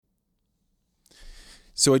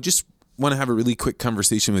So I just want to have a really quick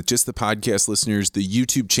conversation with just the podcast listeners, the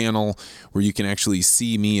YouTube channel where you can actually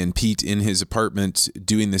see me and Pete in his apartment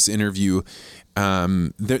doing this interview.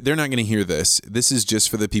 They're not going to hear this. This is just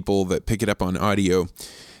for the people that pick it up on audio.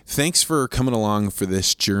 Thanks for coming along for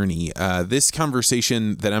this journey. This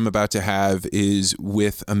conversation that I'm about to have is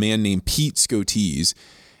with a man named Pete Scotese,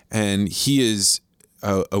 and he is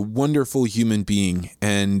a wonderful human being.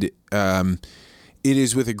 And it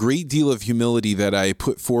is with a great deal of humility that I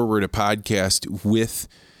put forward a podcast with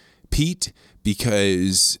Pete,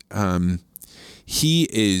 because he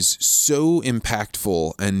is so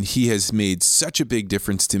impactful and he has made such a big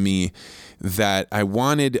difference to me that I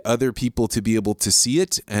wanted other people to be able to see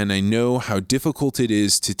it. And I know how difficult it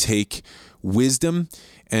is to take wisdom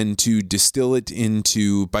and to distill it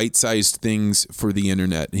into bite-sized things for the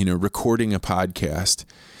internet, recording a podcast.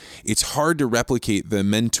 It's hard to replicate the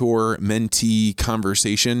mentor-mentee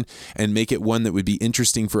conversation and make it one that would be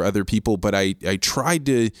interesting for other people. But I tried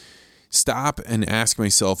to stop and ask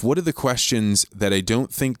myself, what are the questions that I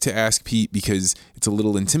don't think to ask Pete because it's a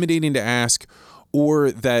little intimidating to ask,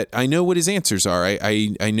 or that I know what his answers are.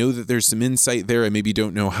 I know that there's some insight there. I maybe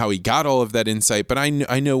don't know how he got all of that insight, but I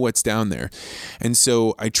know what's down there. And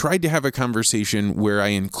so I tried to have a conversation where I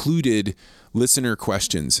included listener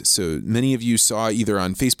questions. So many of you saw either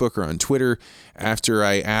on Facebook or on Twitter after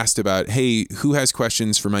I asked about, hey, who has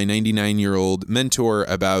questions for my 99-year-old mentor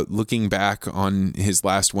about looking back on his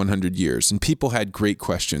last 100 years? And people had great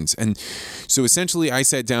questions. And so essentially I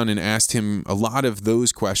sat down and asked him a lot of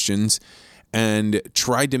those questions and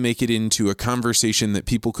tried to make it into a conversation that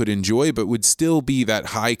people could enjoy, but would still be that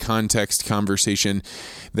high context conversation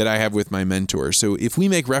that I have with my mentor. So if we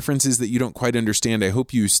make references that you don't quite understand, I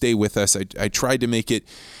hope you stay with us. I tried to make it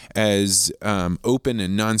as open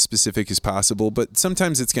and non-specific as possible, but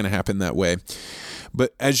sometimes it's going to happen that way.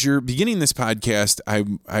 But as you're beginning this podcast,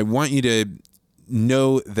 I want you to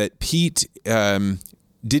know that Pete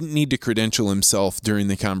didn't need to credential himself during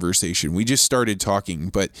the conversation. We just started talking,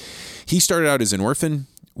 but he started out as an orphan,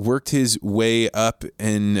 worked his way up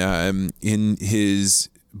in his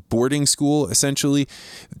boarding school, essentially,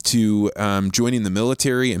 to joining the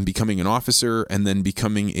military and becoming an officer, and then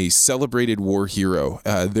becoming a celebrated war hero.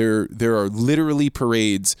 There are literally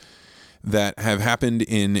parades that have happened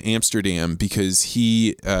in Amsterdam because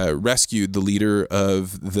he rescued the leader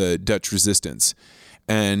of the Dutch resistance.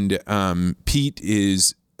 And Pete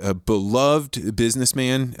is a beloved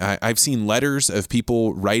businessman. I've seen letters of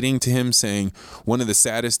people writing to him saying one of the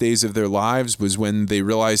saddest days of their lives was when they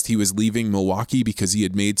realized he was leaving Milwaukee because he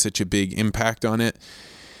had made such a big impact on it.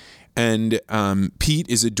 And Pete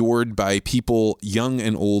is adored by people young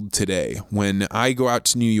and old today. When I go out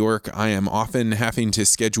to New York, I am often having to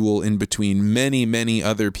schedule in between many, many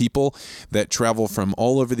other people that travel from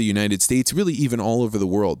all over the United States, really even all over the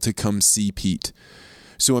world, to come see Pete.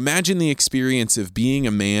 So imagine the experience of being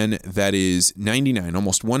a man that is 99,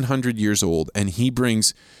 almost 100 years old, and he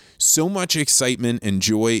brings so much excitement and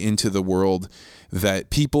joy into the world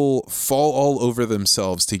that people fall all over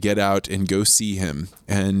themselves to get out and go see him.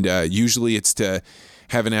 And usually it's to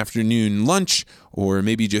have an afternoon lunch or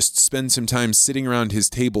maybe just spend some time sitting around his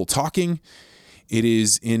table talking. It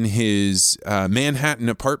is in his Manhattan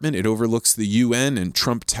apartment. It overlooks the UN and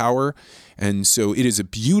Trump Tower. And so it is a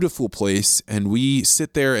beautiful place. And we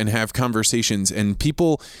sit there and have conversations. And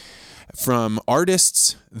people from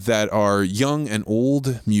artists that are young and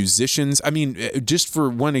old, musicians. I mean, just for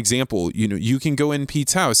one example, you can go in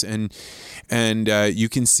Pete's house and you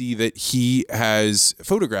can see that he has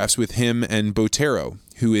photographs with him and Botero,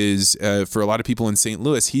 who is, for a lot of people in St.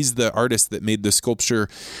 Louis, he's the artist that made the sculpture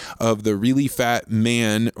of the really fat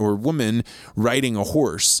man or woman riding a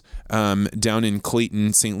horse down in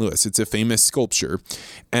Clayton, St. Louis. It's a famous sculpture,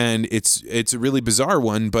 and it's a really bizarre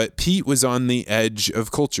one, but Pete was on the edge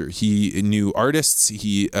of culture. He knew artists.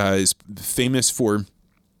 He is famous for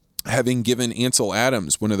having given Ansel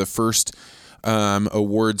Adams one of the first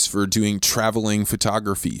awards for doing traveling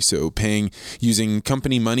photography. So using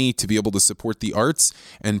company money to be able to support the arts,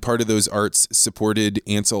 and part of those arts supported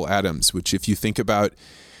Ansel Adams, which, if you think about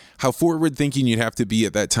how forward thinking you'd have to be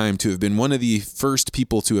at that time to have been one of the first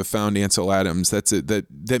people to have found Ansel Adams,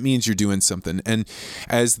 that means you're doing something. And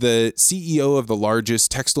as the CEO of the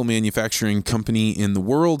largest textile manufacturing company in the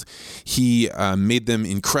world, he made them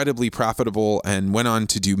incredibly profitable and went on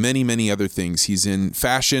to do many, many other things. He's in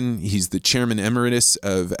fashion. He's the chairman emeritus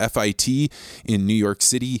of FIT in New York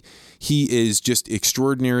City. He is just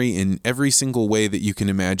extraordinary in every single way that you can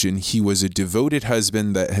imagine. He was a devoted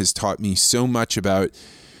husband that has taught me so much about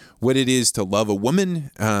what it is to love a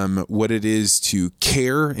woman, what it is to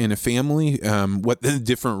care in a family, what the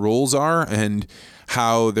different roles are, and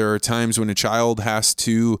how there are times when a child has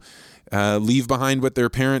to leave behind what their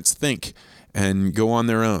parents think and go on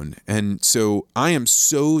their own. And so I am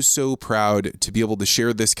so proud to be able to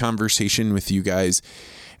share this conversation with you guys.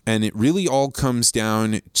 And it really all comes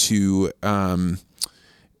down to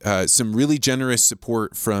some really generous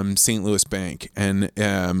support from St. Louis Bank. And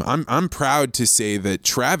I'm proud to say that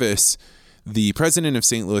Travis, the president of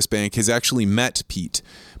St. Louis Bank, has actually met Pete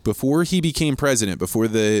before he became president, before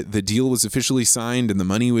the deal was officially signed and the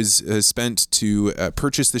money was spent to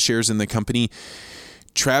purchase the shares in the company.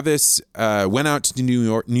 Travis went out to New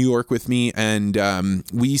York with me, and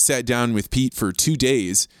we sat down with Pete for 2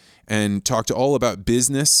 days and talked all about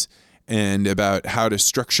business and about how to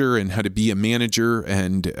structure and how to be a manager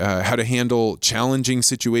and how to handle challenging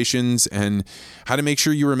situations and how to make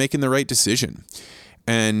sure you were making the right decision.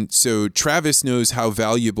 And so Travis knows how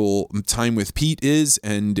valuable time with Pete is,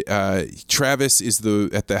 and Travis is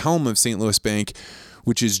at the helm of St. Louis Bank,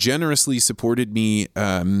 which has generously supported me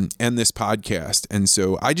and this podcast. And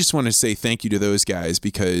so I just want to say thank you to those guys,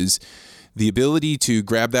 because the ability to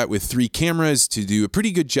grab that with 3 cameras, to do a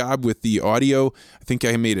pretty good job with the audio. I think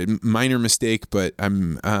I made a minor mistake, but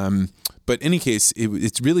but in any case,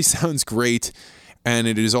 it really sounds great. And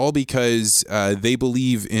it is all because they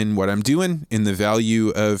believe in what I'm doing, in the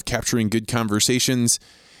value of capturing good conversations.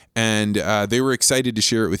 And they were excited to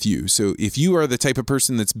share it with you. So if you are the type of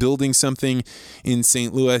person that's building something in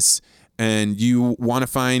St. Louis and you want to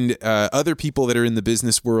find other people that are in the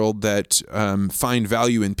business world that find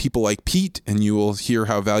value in people like Pete, and you will hear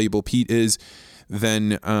how valuable Pete is,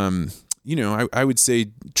 then I would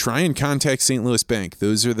say try and contact St. Louis Bank.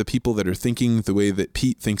 Those are the people that are thinking the way that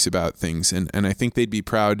Pete thinks about things. And I think they'd be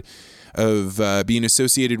proud of being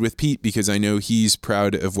associated with Pete, because I know he's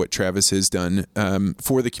proud of what Travis has done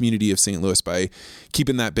for the community of St. Louis by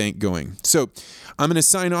keeping that bank going. So I'm going to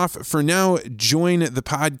sign off for now. Join the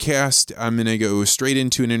podcast. I'm going to go straight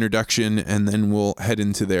into an introduction, and then we'll head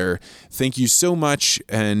into there. Thank you so much,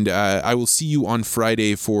 and I will see you on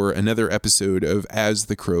Friday for another episode of As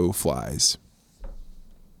the Crow Flies.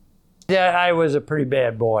 Yeah, I was a pretty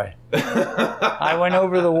bad boy. I went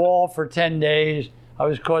over the wall for 10 days. I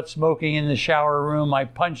was caught smoking in the shower room. I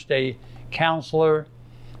punched a counselor.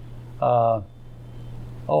 I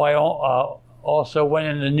also went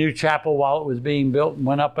in the new chapel while it was being built and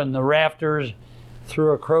went up in the rafters,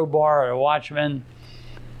 threw a crowbar at a watchman.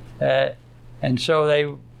 And so they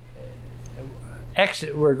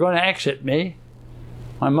were going to exit me.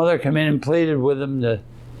 My mother came in and pleaded with them to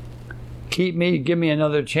keep me, give me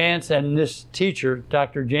another chance. And this teacher,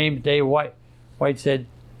 Dr. James Day White said,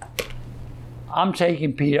 I'm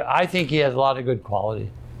taking Peter. I think he has a lot of good quality.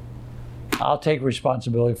 I'll take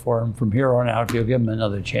responsibility for him from here on out if you'll give him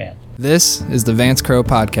another chance. This is the Vance Crow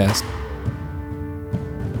Podcast.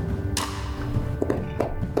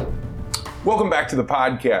 Welcome back to the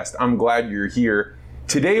podcast. I'm glad you're here.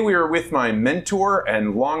 Today we are with my mentor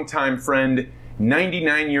and longtime friend,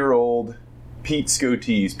 99-year-old Pete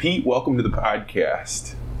Scotese. Pete, welcome to the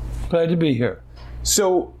podcast. Glad to be here.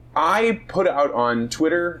 So I put out on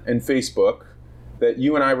Twitter and Facebook that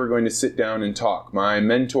you and I were going to sit down and talk. My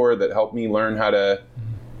mentor that helped me learn how to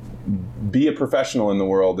be a professional in the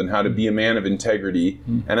world and how to be a man of integrity.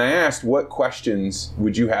 And I asked, what questions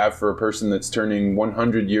would you have for a person that's turning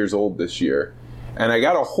 100 years old this year? And I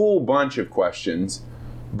got a whole bunch of questions,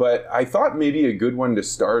 but I thought maybe a good one to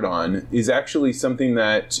start on is actually something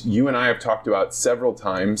that you and I have talked about several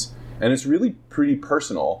times, and it's really pretty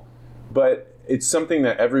personal, but it's something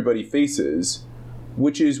that everybody faces,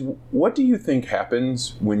 which is, what do you think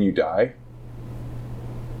happens when you die?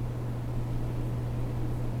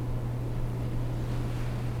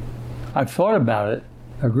 I've thought about it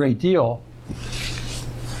a great deal.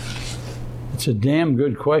 It's a damn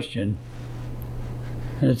good question,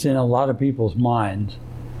 and it's in a lot of people's minds.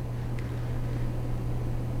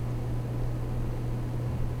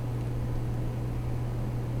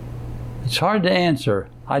 It's hard to answer.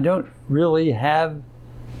 I don't really have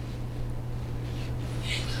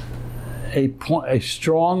a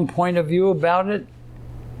strong point of view about it.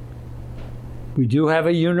 We do have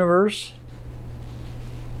a universe.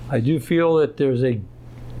 I do feel that there's a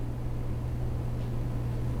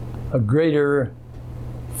greater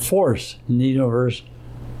force in the universe,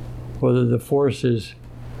 whether the force is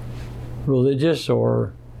religious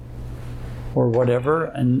or whatever,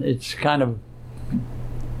 and it's kind of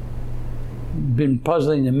been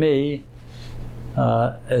puzzling to me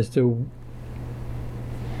as to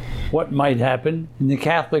what might happen. In the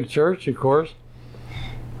Catholic Church, of course,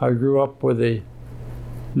 I grew up with a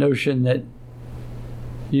notion that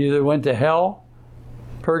you either went to hell,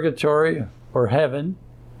 purgatory, or heaven.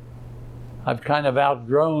 I've kind of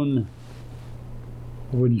outgrown,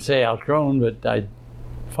 I wouldn't say outgrown, but I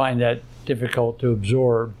find that difficult to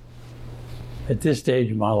absorb at this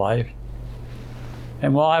stage of my life.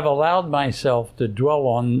 And while I've allowed myself to dwell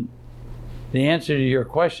on the answer to your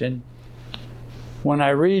question, when I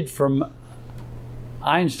read from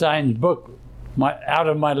Einstein's book, Out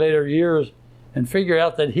of My Later Years, and figure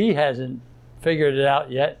out that he hasn't figured it out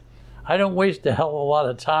yet, I don't waste a hell of a lot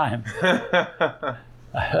of time. I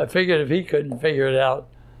figured if he couldn't figure it out,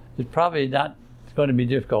 it's probably not going to be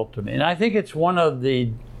difficult to me. And I think it's one of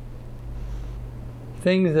the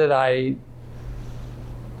things that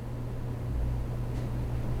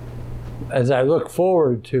as I look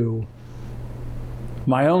forward to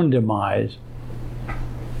my own demise,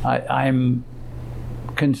 I'm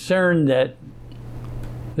concerned that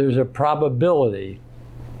there's a probability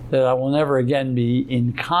that I will never again be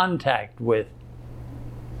in contact with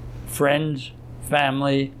friends,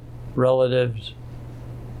 family, relatives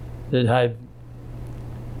that I've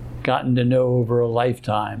gotten to know over a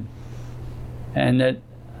lifetime. And that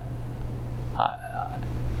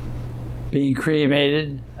being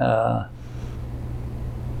cremated, I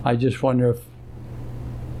just wonder if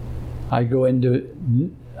I go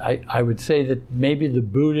into, I would say that maybe the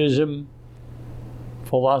Buddhism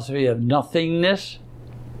philosophy of nothingness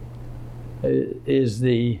is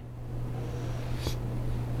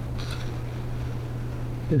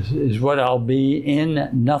what I'll be in,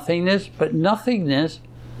 nothingness, but nothingness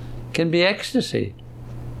can be ecstasy.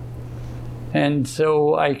 And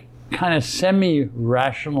so I kind of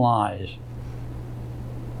semi-rationalize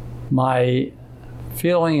my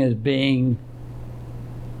feeling as being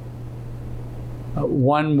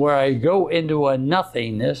one where I go into a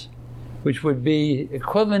nothingness, which would be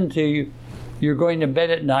equivalent to you're going to bed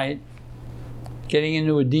at night, getting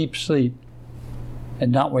into a deep sleep,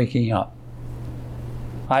 and not waking up.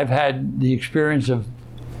 I've had the experience of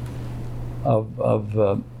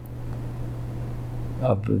the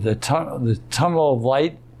tunnel of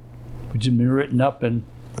light, which has been written up, and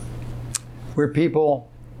where people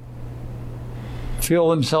feel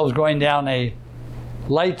themselves going down a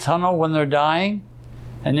light tunnel when they're dying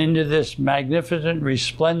and into this magnificent,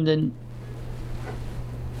 resplendent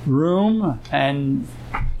room and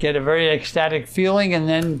get a very ecstatic feeling, and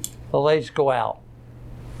then the lights go out.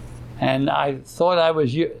 And I thought I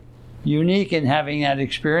was unique in having that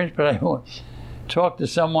experience, but I talked to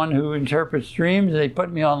someone who interprets dreams. They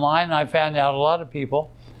put me online, and I found out a lot of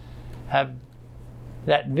people have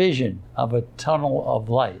that vision of a tunnel of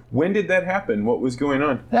light. When did that happen? What was going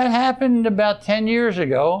on? That happened about 10 years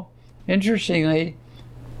ago. Interestingly,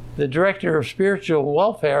 the director of spiritual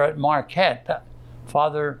welfare at Marquette,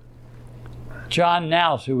 Father John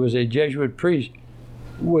Nouse, who was a Jesuit priest,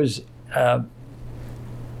 was a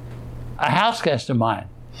house guest of mine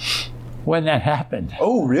when that happened.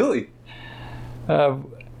 Oh, really? But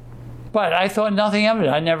I thought nothing of it.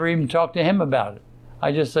 I never even talked to him about it.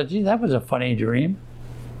 I just thought, gee, that was a funny dream.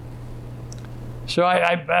 So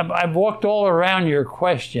I've walked all around your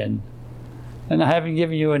question, and I haven't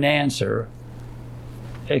given you an answer,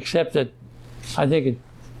 except that I think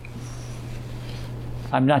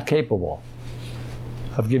I'm not capable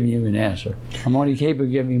of giving you an answer. I'm only capable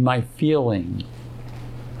of giving you my feeling.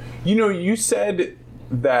 You know, you said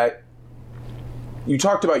that you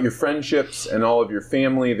talked about your friendships and all of your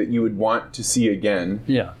family that you would want to see again.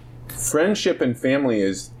 Yeah. Friendship and family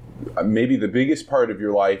is maybe the biggest part of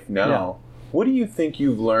your life now. Yeah. What do you think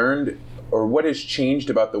you've learned, or what has changed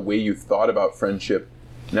about the way you've thought about friendship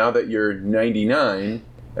now that you're 99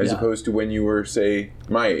 as opposed to when you were, say,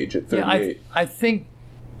 my age at 38? Yeah, I think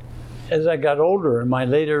as I got older in my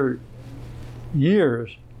later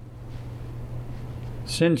years,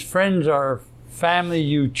 since friends are family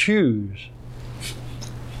you choose,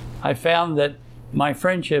 I found that my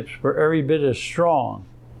friendships were every bit as strong,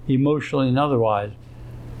 emotionally and otherwise,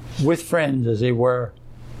 with friends as they were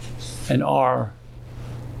and are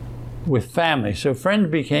with family. So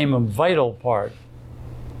friends became a vital part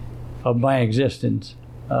of my existence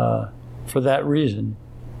for that reason.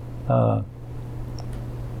 And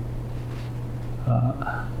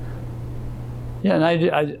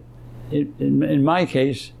in my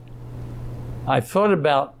case, I thought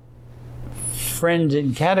about friends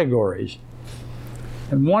in categories.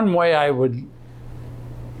 And one way I would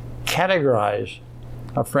categorize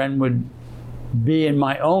a friend would be, in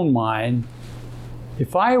my own mind,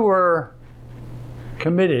 if I were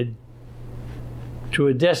committed to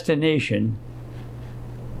a destination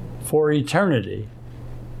for eternity,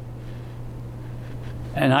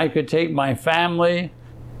 and I could take my family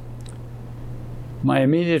my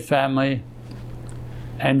immediate family,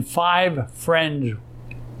 and 5 friends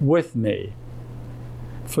with me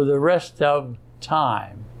for the rest of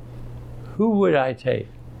time, who would I take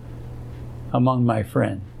among my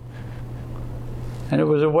friends? And it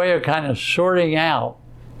was a way of kind of sorting out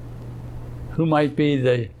who might be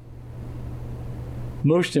the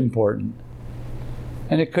most important.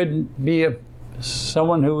 And it couldn't be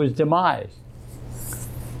someone who was demised.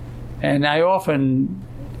 And I often,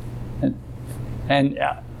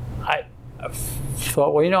 I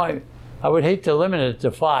thought, well, you know, I would hate to limit it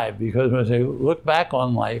to 5, because when I look back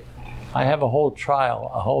on life, I have a whole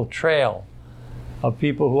trail of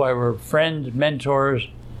people who I were friends, mentors,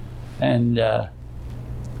 and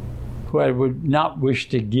who I would not wish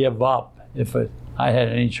to give up if I had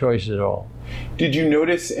any choice at all. Did you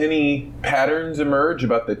notice any patterns emerge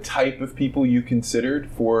about the type of people you considered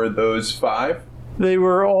for those 5? They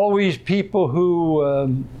were always people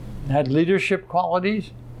who had leadership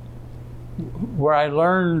qualities, where I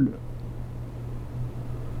learned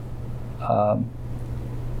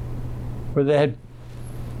where they had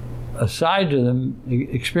a side to them,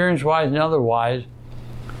 experience-wise and otherwise,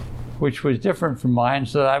 which was different from mine,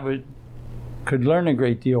 so that I could learn a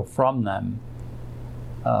great deal from them.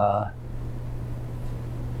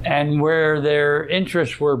 And where their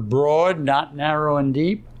interests were broad, not narrow and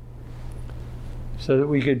deep, so that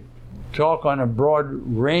we could talk on a broad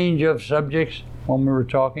range of subjects when we were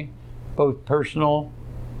talking, both personal,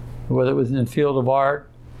 whether it was in the field of art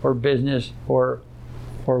or business or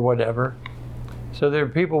whatever. So there are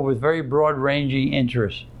people with very broad-ranging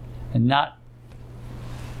interests, and not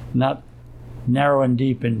narrow and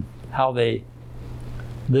deep in how they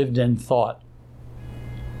lived and thought.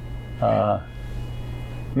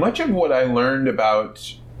 Much of what I learned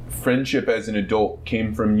about friendship as an adult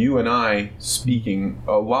came from you and I speaking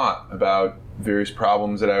a lot about various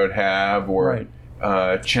problems that I would have, or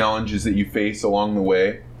challenges that you face along the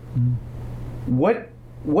way. Mm-hmm.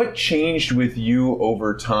 What changed with you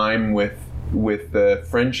over time with the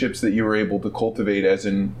friendships that you were able to cultivate as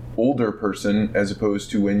an older person as opposed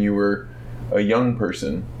to when you were a young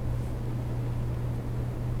person?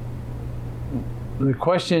 The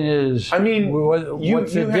question is, I mean,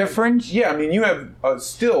 what's the difference? Yeah, I mean, you have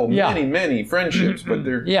still many friendships, but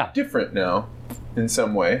they're different now in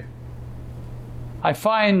some way. I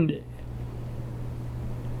find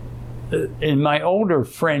in my older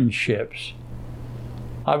friendships,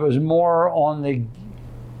 I was more on the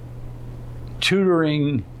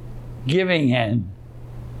tutoring, giving end,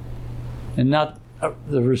 and not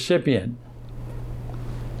the recipient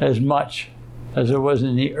as much as it was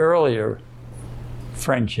in the earlier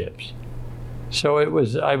friendships. So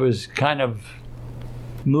I was kind of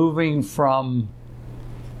moving from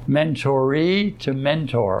mentoree to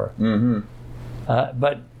mentor,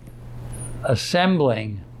 but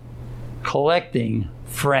assembling, collecting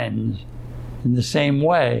friends in the same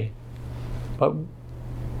way, but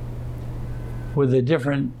with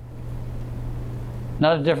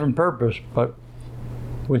not a different purpose, but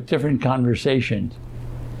with different conversations,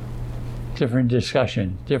 different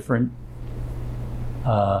discussions, different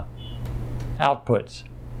outputs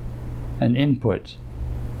and inputs.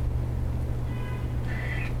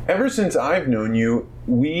 Ever since I've known you,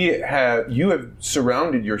 you have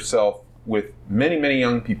surrounded yourself with many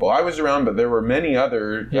young people. I was around, but there were many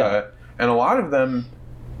other, and a lot of them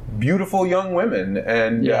beautiful young women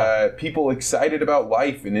and people excited about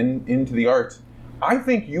life and into the arts. I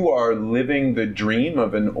think you are living the dream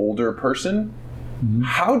of an older person. Mm-hmm.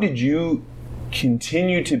 How did you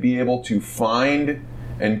continue to be able to find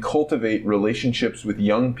and cultivate relationships with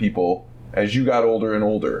young people as you got older and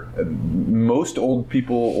older? Most older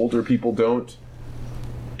people don't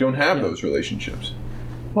have those relationships.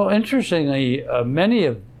 Well, interestingly, many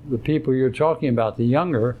of the people you're talking about, the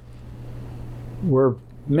younger, were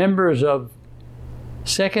members of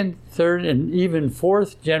second, third, and even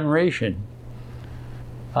fourth generation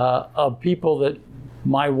of people that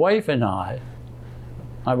my wife and my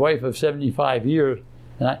wife of 75 years,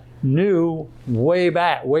 and I knew way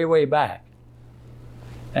back.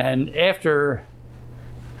 And after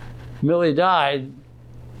Millie died,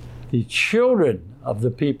 the children of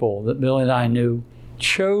the people that Millie and I knew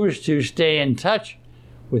chose to stay in touch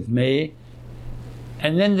with me.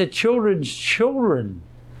 And then the children's children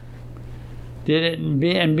did it.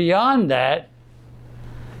 And beyond that,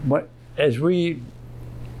 as we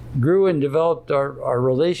grew and developed our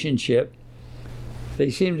relationship, they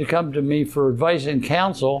seemed to come to me for advice and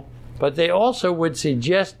counsel, but they also would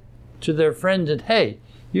suggest to their friends that, hey,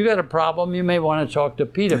 you got a problem, you may want to talk to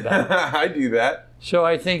Pete about it. I do that. So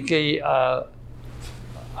I think I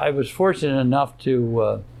was fortunate enough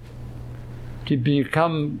to to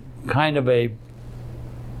become kind of a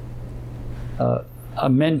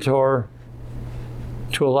mentor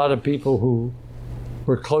to a lot of people who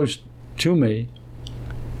were close to me,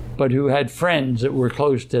 but who had friends that were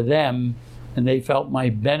close to them, and they felt my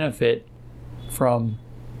benefit from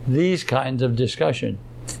these kinds of discussion.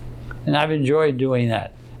 And I've enjoyed doing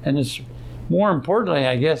that. And it's more importantly,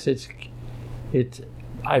 I guess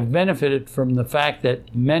I've benefited from the fact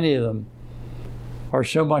that many of them are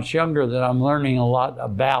so much younger that I'm learning a lot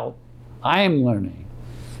about. I am learning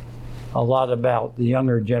a lot about the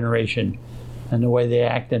younger generation and the way they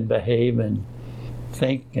act and behave and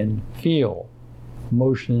think and feel,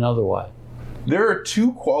 emotion and otherwise. There are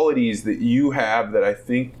two qualities that you have that I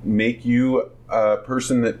think make you a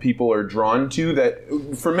person that people are drawn to,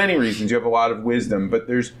 that for many reasons you have a lot of wisdom, but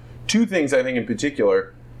there's two things I think in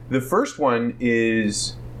particular. The first one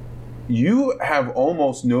is you have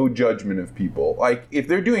almost no judgment of people. Like if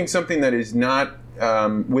they're doing something that is not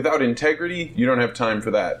without integrity, you don't have time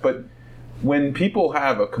for that. But when people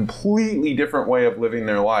have a completely different way of living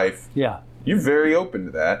their life, you're very open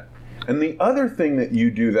to that. And the other thing that you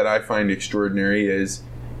do that I find extraordinary is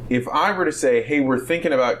if I were to say, hey, we're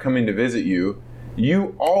thinking about coming to visit you,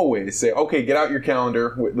 you always say, okay, get out your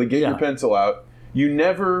calendar, get your pencil out. You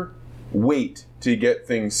never wait to get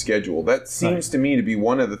things scheduled. That seems to me to be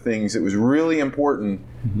one of the things that was really important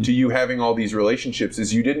to you having all these relationships,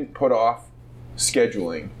 is you didn't put off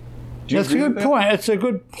scheduling. That's a good point. It's a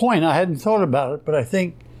good point. I hadn't thought about it, but I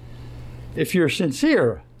think if you're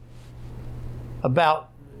sincere about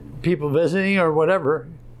people visiting or whatever,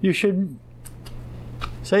 you should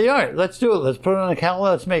say, all right, let's do it. Let's put it on the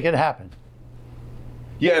calendar. Let's make it happen.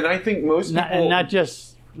 Yeah, and I think most people... And not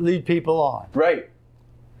just lead people on. Right.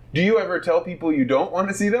 Do you ever tell people you don't want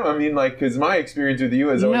to see them? I mean, like, because my experience with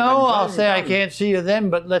you is always... No, I'll say I can't see you then,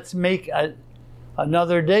 but let's make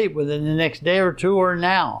another date within the next day or two or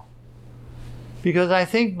now. Because I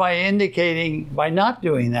think by not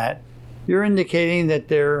doing that, you're indicating that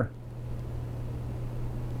you're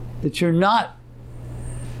not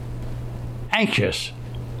anxious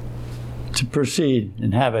to proceed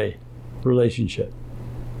and have a relationship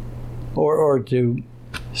or to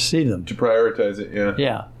see them. To prioritize it, yeah.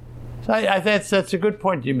 Yeah. So that's a good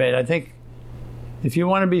point you made. I think if you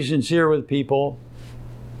want to be sincere with people,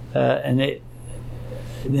 then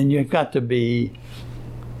you've got to be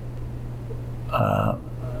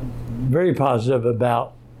very positive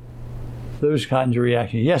about those kinds of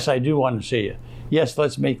reactions. Yes, I do want to see you. Yes,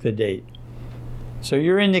 let's make the date. So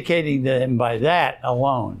you're indicating to them by that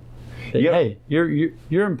alone that, hey,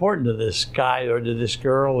 you're important to this guy or to this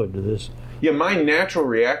girl or to this. Yeah, my natural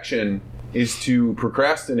reaction is to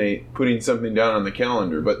procrastinate putting something down on the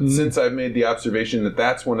calendar. But since I've made the observation that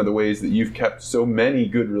that's one of the ways that you've kept so many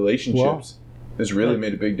good relationships, has really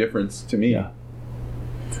made a big difference to me. Yeah.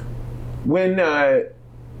 When I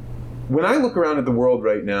look around at the world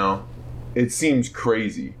right now, it seems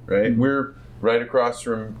crazy, right? We're right across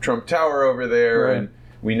from Trump Tower over there, and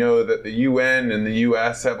we know that the UN and the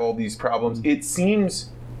US have all these problems. It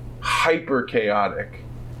seems hyper chaotic.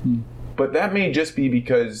 But that may just be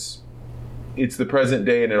because it's the present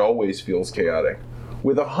day and it always feels chaotic.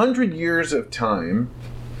 With 100 years of time,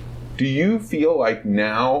 do you feel like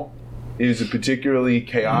now is a particularly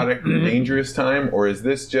chaotic or dangerous time, or is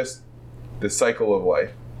this just the cycle of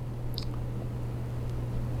life?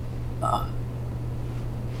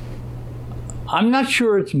 I'm not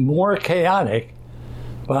sure it's more chaotic,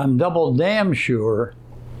 but I'm double damn sure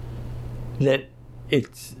that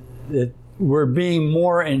we're being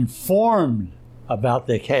more informed about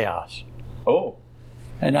the chaos. Oh.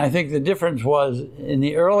 And I think the difference was in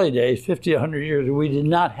the early days, 50, 100 years, we did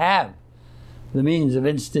not have the means of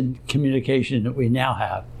instant communication that we now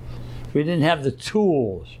have. We didn't have the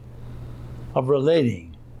tools of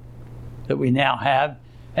relating that we now have,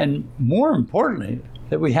 and more importantly,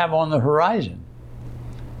 that we have on the horizon,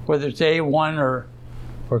 whether it's A1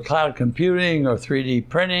 or cloud computing or 3D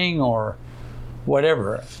printing or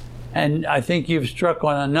whatever. And I think you've struck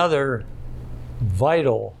on another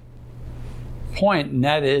vital point, and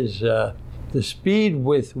that is the speed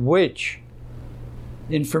with which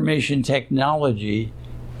information technology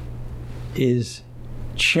is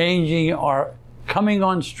changing coming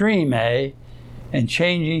on stream, and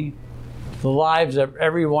changing the lives of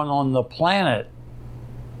everyone on the planet.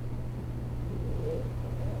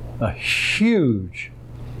 A huge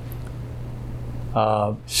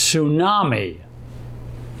tsunami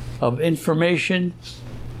of information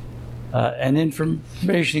and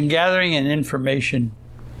information gathering and information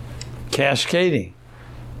cascading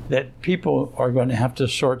that people are going to have to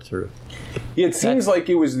sort through. Yeah, it seems like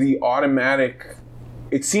it was the automatic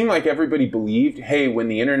it seemed like everybody believed, hey, when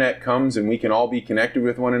the internet comes and we can all be connected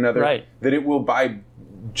with one another, Right. that it will by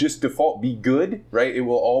just default be good, right? It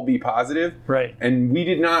will all be positive. Right. And we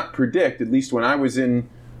did not predict, at least when I was in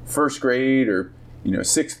first grade or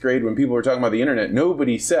sixth grade, when people were talking about the internet,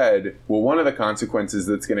 nobody said, well, one of the consequences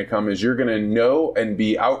that's going to come is you're going to know and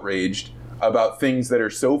be outraged about things that are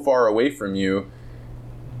so far away from you,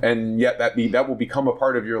 and yet that will become a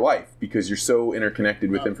part of your life because you're so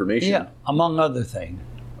interconnected with information. Yeah, among other things.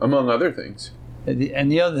 Among other things.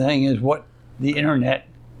 And the other thing is what the internet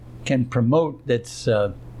can promote that's,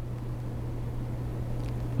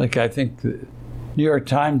 like I think the New York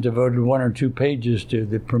Times devoted 1 or 2 pages to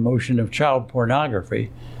the promotion of child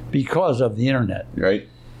pornography because of the internet. Right.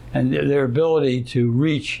 And their ability to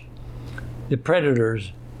reach, the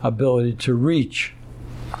predators' ability to reach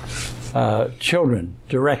children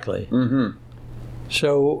directly. Mm-hmm.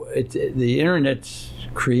 So the internet's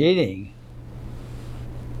creating,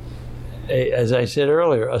 as I said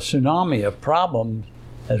earlier, a tsunami of problems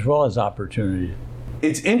as well as opportunities.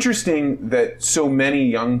 It's interesting that so many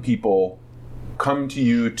young people come to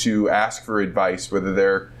you to ask for advice, whether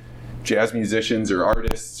they're jazz musicians or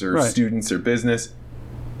artists or Right. students or business,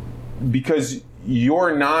 because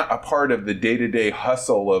you're not a part of the day-to-day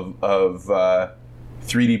hustle of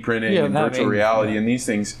 3D printing and virtual reality and these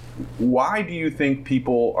things. Why do you think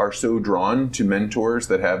people are so drawn to mentors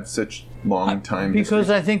that have such long time Because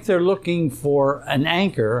history? I think they're looking for an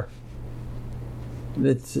anchor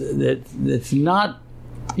that's not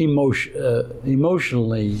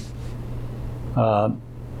emotionally that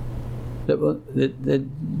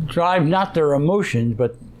drive not their emotions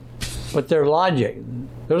but their logic.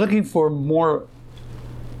 They're looking for more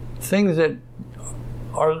things that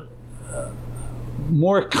are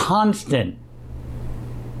more constant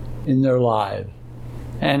in their lives,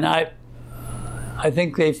 and I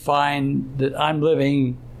think they find that I'm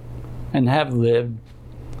living and have lived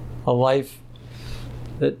a life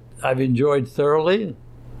that I've enjoyed thoroughly,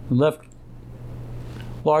 left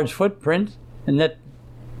large footprints, and that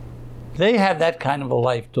they have that kind of a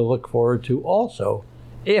life to look forward to also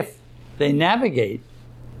if they navigate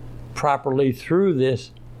properly through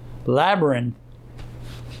this labyrinth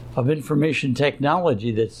of information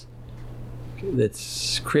technology that's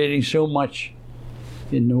creating so much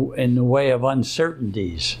in the way of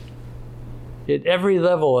uncertainties at every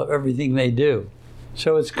level of everything they do.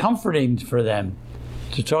 So it's comforting for them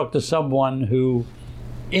to talk to someone who,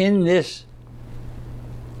 in this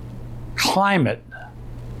climate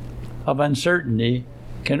of uncertainty,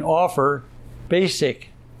 can offer basic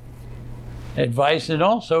advice and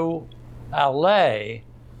also allay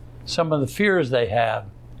some of the fears they have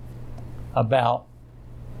about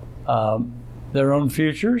their own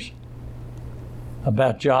futures,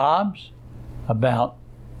 about jobs, about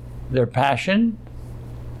their passion,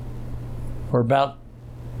 or about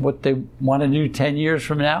what they want to do 10 years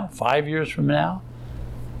from now, 5 years from now,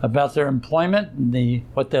 about their employment and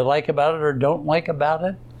what they like about it or don't like about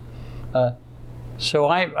it. So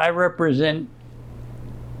I represent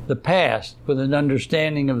the past with an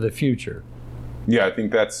understanding of the future. Yeah, I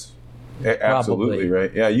think that's absolutely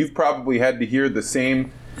right. Yeah, you've probably had to hear the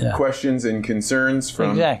same questions and concerns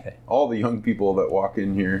from all the young people that walk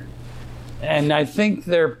in here. And I think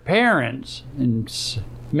their parents, in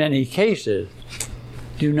many cases,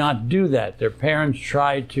 do not do that. Their parents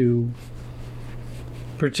try to,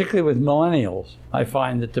 particularly with millennials, I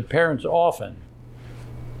find that the parents often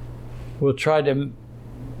will try to,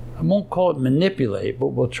 I won't call it manipulate, but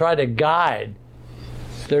will try to guide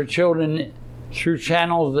their children through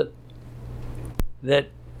channels that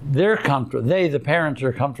they're comfortable, the parents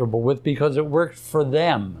are comfortable with because it works for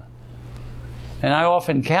them. And I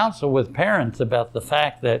often counsel with parents about the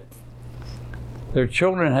fact that their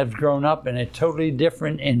children have grown up in a totally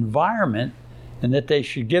different environment and that they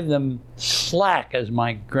should give them slack, as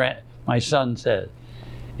my son says,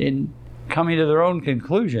 in coming to their own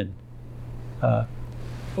conclusion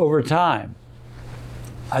over time.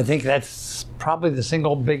 I think that's probably the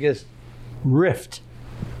single biggest rift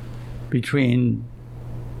between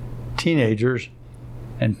teenagers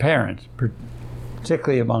and parents,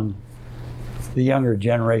 particularly among the younger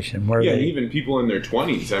generation. Where even people in their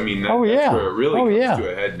 20s. I mean, that's where it really comes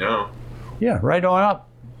to a head now. Yeah, right on up.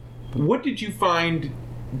 What did you find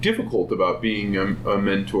difficult about being a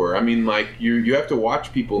mentor? I mean, like, you have to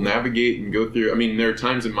watch people navigate and go through. I mean, there are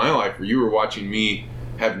times in my life where you were watching me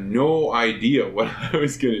have no idea what I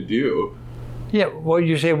was going to do. Yeah, well,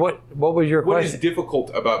 you say, what was your question? What is difficult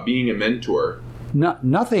about being a mentor?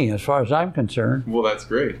 Nothing, as far as I'm concerned. Well, that's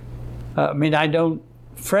great. I mean, I don't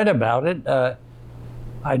fret about it.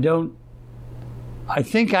 I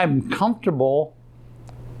think I'm comfortable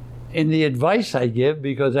in the advice I give,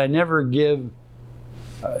 because I never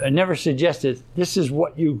suggested this is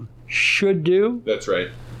what you should do. That's right.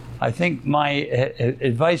 I think my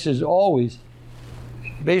advice is always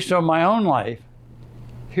based on my own life.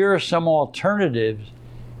 Here are some alternatives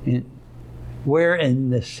where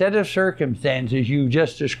in the set of circumstances you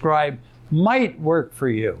just described might work for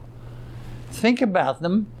you. Think about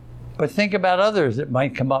them, but think about others that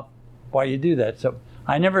might come up while you do that. So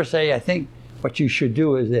I never say, I think what you should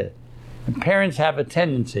do is it. And parents have a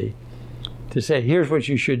tendency to say, here's what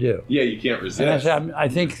you should do. Yeah, you can't resist. And I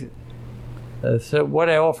think so what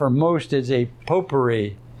I offer most is a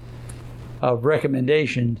potpourri of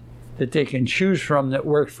recommendations that they can choose from that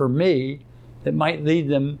work for me, that might lead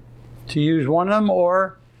them to use one of them,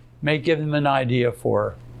 or may give them an idea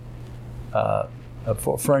for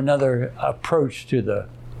another approach to the.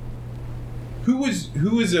 Who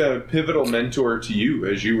was a pivotal mentor to you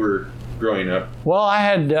as you were growing up? Well,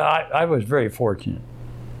 I was very fortunate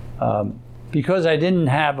because I didn't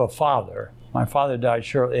have a father. My father died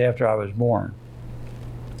shortly after I was born.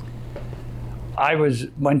 I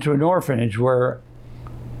went to an orphanage where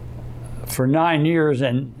for 9 years,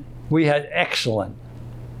 and we had excellent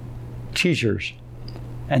teachers,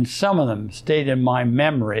 and some of them stayed in my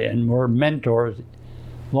memory and were mentors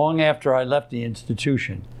long after I left the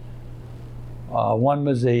institution. One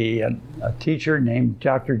was a teacher named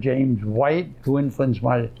Dr. James White, who influenced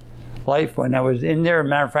my life when I was in there. As a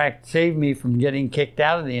matter of fact, saved me from getting kicked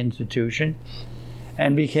out of the institution,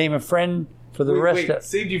 and became a friend for the rest of.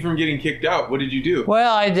 Saved you from getting kicked out? What did you do?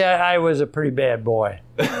 Well, I was a pretty bad boy.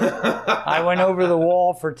 I went over the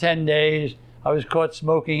wall for 10 days. I was caught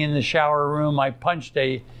smoking in the shower room. I punched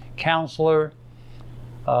a counselor.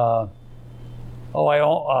 I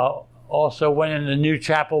also went in the new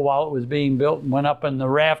chapel while it was being built and went up in the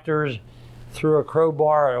rafters, threw a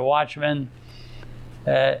crowbar at a watchman.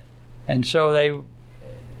 And so they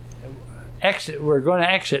were going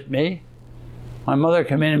to exit me. My mother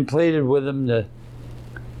came in and pleaded with them to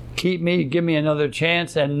keep me, give me another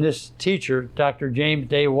chance. And this teacher, Dr. James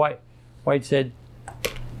Day White said,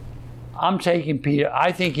 I'm taking Peter.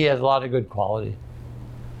 I think he has a lot of good quality.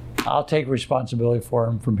 I'll take responsibility for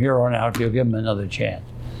him from here on out if you'll give him another chance.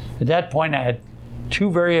 At that point, I had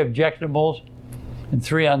 2 very objectionables and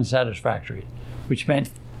 3 unsatisfactory, which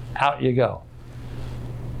meant out you go.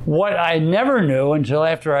 What I never knew until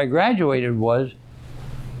after I graduated was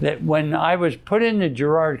that when I was put into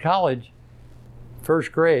Girard College,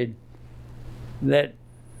 first grade, that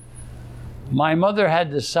my mother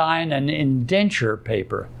had to sign an indenture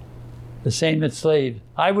paper, the same as slaves.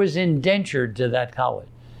 I was indentured to that college.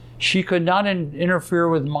 She could not interfere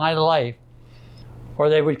with my life, or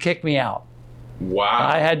they would kick me out. Wow.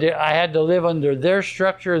 I had to live under their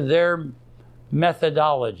structure, their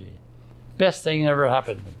methodology. Best thing that ever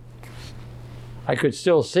happened to me. I could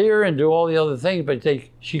still see her and do all the other things, but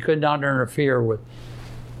she could not interfere with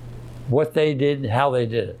what they did, how they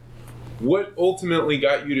did it. What ultimately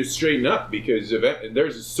got you to straighten up? Because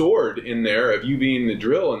there's a sword in there of you being the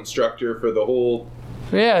drill instructor for the whole.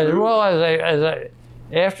 Yeah, group. Well,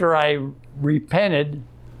 after I repented,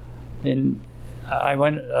 I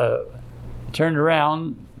went, turned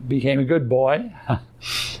around, became a good boy.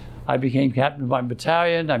 I became captain of my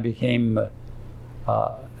battalion. I became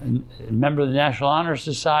a member of the National Honor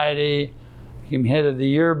Society, became head of the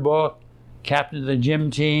yearbook, captain of the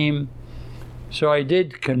gym team. So I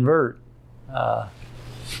did convert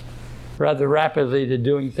rather rapidly to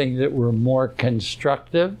doing things that were more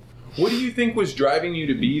constructive. What do you think was driving you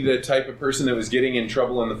to be the type of person that was getting in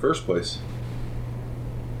trouble in the first place?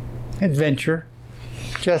 Adventure.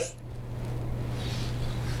 Just,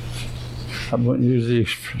 I wouldn't use the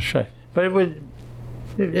expression, but it was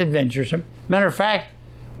adventuresome. Matter of fact,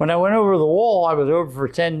 when I went over the wall, I was over for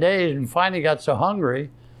 10 days and finally got so hungry,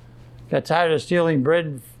 got tired of stealing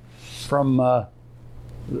bread from the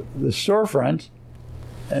storefront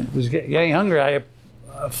and was getting hungry. I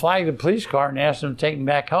flagged the police car and asked them to take me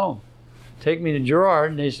back home. Take me to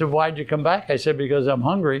Girard, and they said, why'd you come back? I said, because I'm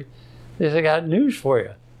hungry. They said, I got news for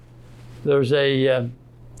you. There's a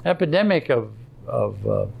epidemic there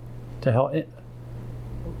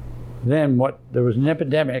was an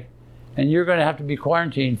epidemic, and you're going to have to be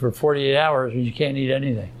quarantined for 48 hours and you can't eat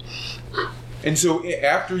anything. And so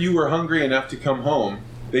after you were hungry enough to come home,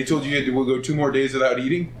 they told you had to go 2 more days without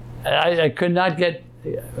eating? I could not get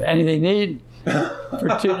anything to eat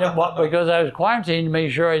because I was quarantined to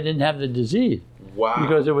make sure I didn't have the disease. Wow.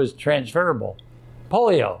 Because it was transferable.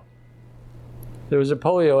 Polio. There was a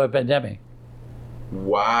polio epidemic.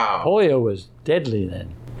 Wow. Polio was deadly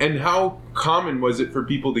then. And how common was it for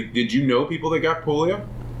people did you know people that got polio?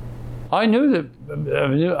 I knew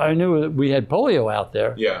that we had polio out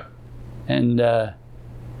there. Yeah. And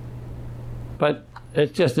but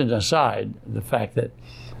it's just an aside, the fact that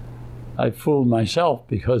I fooled myself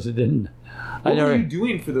because it didn't. What were you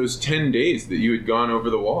doing for those 10 days that you had gone over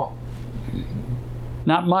the wall?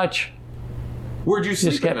 Not much. Where'd you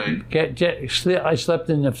sleep at night? I slept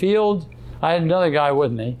in the field. I had another guy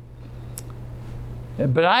with me.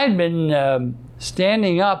 But I had been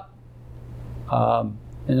standing up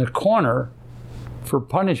in a corner for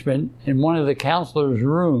punishment in one of the counselor's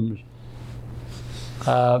rooms.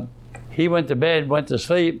 He went to bed, went to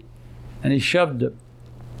sleep, and he shoved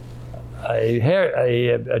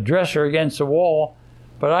a dresser against the wall,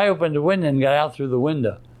 but I opened the window and got out through the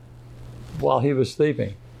window while he was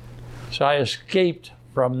sleeping. So I escaped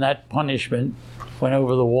from that punishment, went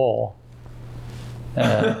over the wall.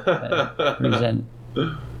 And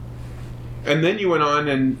then you went on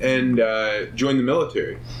and joined the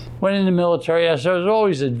military. Went in the military. I was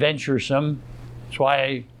always adventuresome. That's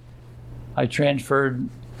why I transferred.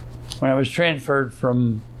 When I was transferred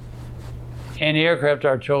from anti-aircraft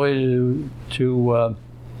artillery to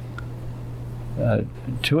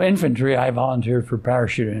infantry, I volunteered for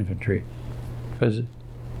parachute infantry because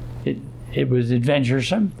it was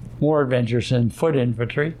adventuresome, more adventurous than foot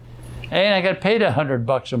infantry, and I got paid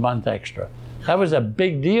 $100 a month extra. That was a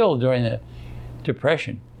big deal during the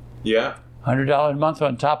Depression. Yeah. $100 a month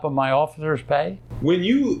on top of my officer's pay. When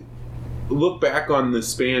you look back on the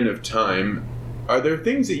span of time, are there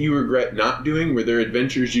things that you regret not doing? Were there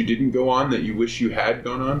adventures you didn't go on that you wish you had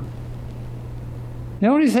gone on? The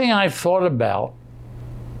only thing I've thought about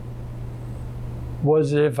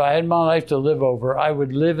was that if I had my life to live over, I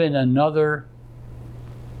would live in another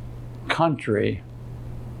country,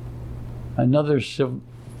 another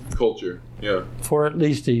culture, yeah, for at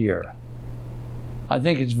least a year. I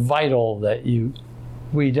think it's vital that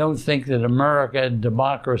we don't think that America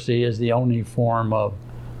democracy is the only form of.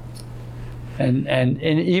 And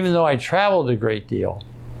even though I traveled a great deal,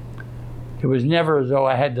 it was never as though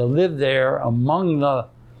I had to live there among the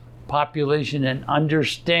population and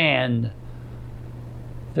understand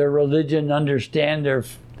their religion, understand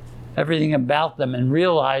everything about them, and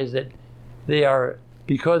realize that they are,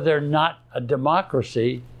 because they're not a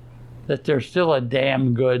democracy, that they're still a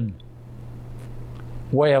damn good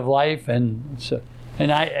way of life. And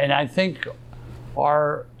I think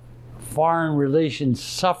our foreign relations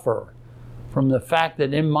suffer from the fact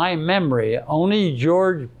that in my memory, only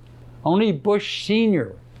Bush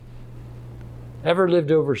Sr. ever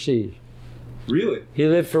lived overseas. Really? He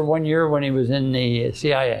lived for 1 year when he was in the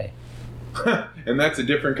CIA. And that's a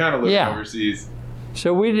different kind of living overseas.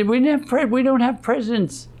 So we don't have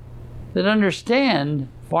presidents that understand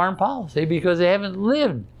foreign policy because they haven't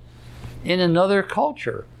lived in another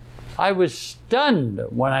culture. I was stunned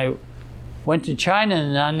when I went to China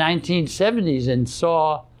in the 1970s and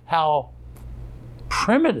saw how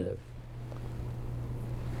primitive,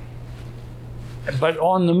 but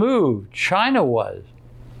on the move, China was.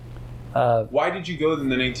 Why did you go in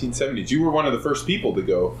the 1970s? You were one of the first people to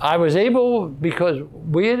go. I was able because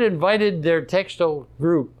we had invited their textile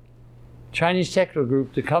group, Chinese textile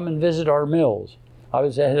group, to come and visit our mills. I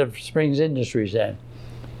was the head of Springs Industries then.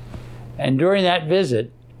 And during that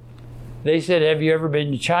visit, they said, "Have you ever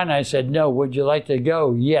been to China?" I said, "No." "Would you like to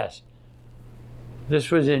go?" "Yes."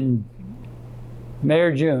 This was in May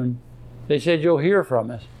or June. They said, "You'll hear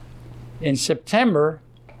from us." In September,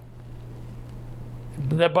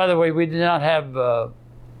 by the way, we did not have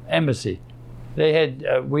embassy.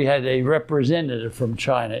 We had a representative from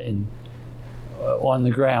China on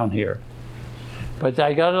the ground here. But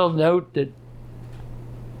I got a note that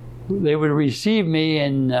they would receive me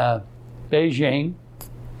in Beijing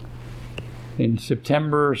in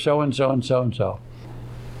September, so and so and so and so.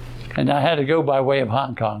 And I had to go by way of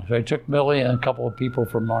Hong Kong. So I took Millie and a couple of people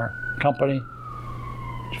from our company,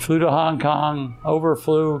 flew to Hong Kong,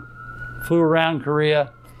 flew around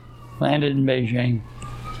Korea, landed in Beijing,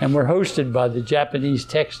 and were hosted by the Japanese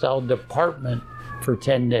textile department for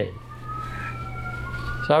 10 days.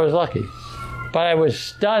 So I was lucky. But I was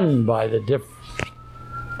stunned by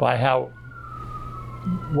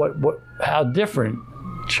how different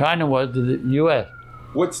China was to the U.S.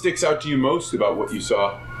 What sticks out to you most about what you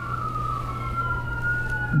saw?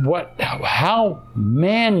 How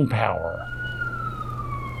manpower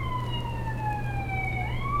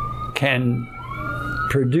can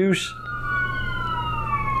produce,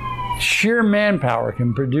 sheer manpower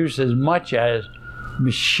can produce as much as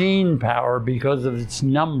machine power because of its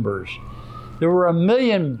numbers. There were 1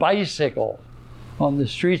 million bicycles on the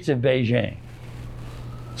streets of Beijing.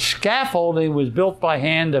 Scaffolding was built by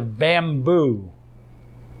hand of bamboo.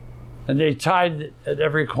 and they tied at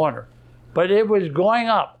every corner. But it was going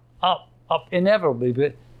up, inevitably.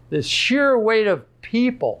 But the sheer weight of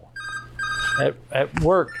people at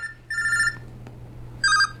work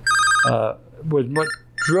was what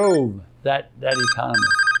drove that economy.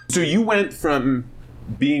 So you went from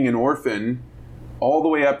being an orphan all the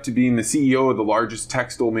way up to being the CEO of the largest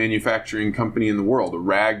textile manufacturing company in the world,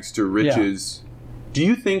 rags to riches. Yeah. Do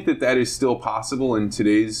you think that is still possible in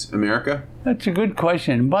today's America? That's a good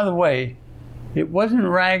question. And by the way, it wasn't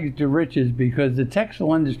rags to riches because the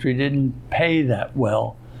textile industry didn't pay that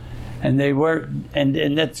well, and they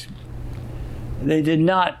did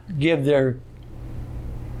not give their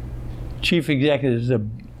chief executives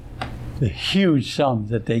the huge sums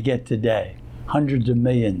that they get today, hundreds of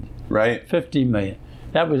millions, right? 50 million.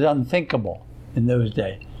 That was unthinkable in those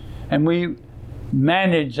days, and we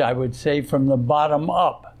managed, I would say, from the bottom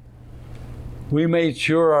up. We made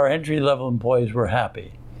sure our entry-level employees were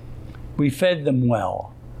happy. We fed them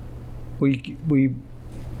well. They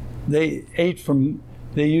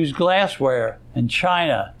used glassware and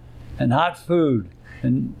china and hot food.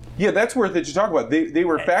 And yeah, that's worth it to talk about. They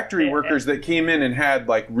were factory workers that came in and had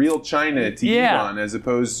like real china to eat on, as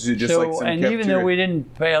opposed to just like some and even though we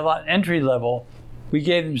didn't pay a lot entry-level, we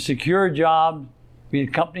gave them secure jobs. We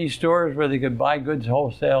had company stores where they could buy goods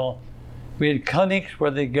wholesale. We had clinics where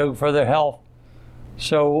they go for their health.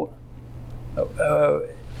 So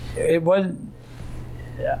it wasn't.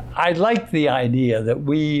 I liked the idea that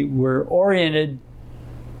we were oriented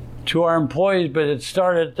to our employees, but it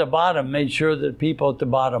started at the bottom, made sure that people at the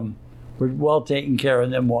bottom were well taken care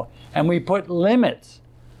of. And we put limits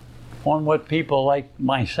on what people like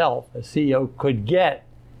myself, a CEO, could get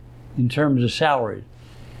in terms of salaries.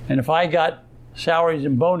 And if I got salaries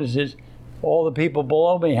and bonuses, all the people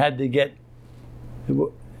below me had to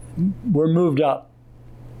were moved up.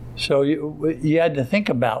 So you had to think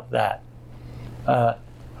about that.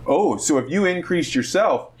 So if you increased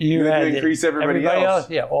yourself, you had to increase everybody else.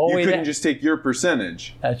 Yeah, you couldn't just take your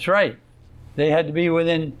percentage. That's right. They had to be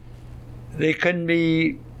within. I couldn't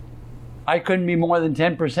be more than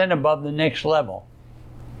 10% above the next level.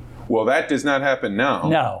 Well, that does not happen now.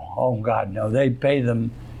 No. Oh God, no. They pay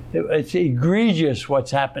them. It's egregious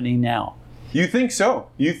what's happening now. You think so?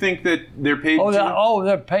 You think that they're paid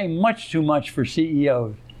they're paying much too much for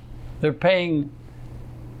CEOs. They're paying,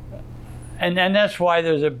 and that's why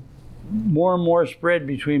there's a more and more spread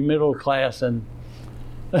between middle class and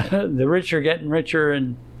the rich are getting richer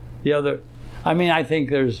and the other. I mean, I think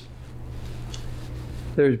there's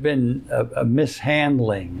been a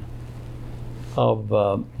mishandling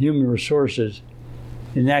of human resources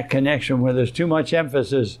in that connection, where there's too much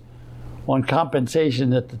emphasis on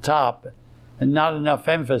compensation at the top and not enough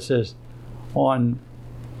emphasis on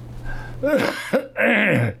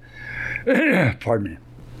pardon me,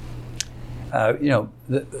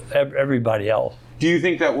 everybody else. Do you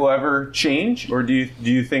think that will ever change, or do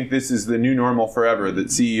you think this is the new normal forever,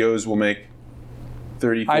 that CEOs will make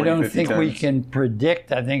 30, 40, I don't 50 think times? we can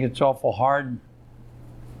predict. I think it's awful hard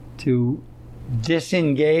to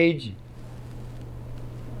disengage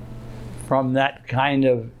from that kind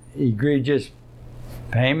of egregious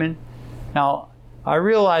payment. Now, I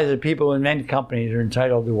realize that people who invent companies are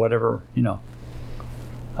entitled to whatever,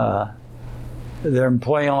 they're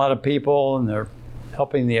employing a lot of people and they're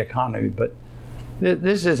helping the economy, but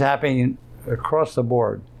this is happening across the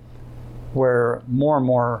board, where more and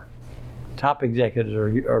more top executives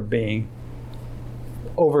are being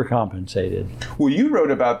overcompensated. Well, you wrote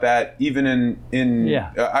about that even in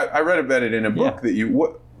Yeah. I read about it in a book that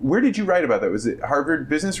you. Where did you write about that? Was it Harvard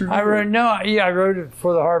Business Review? I wrote it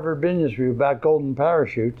for the Harvard Business Review about golden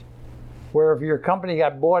parachutes, where if your company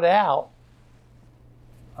got bought out,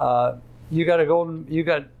 you got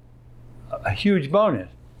a huge bonus.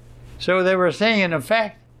 So they were saying, in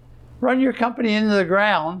effect, run your company into the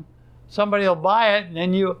ground, somebody will buy it, and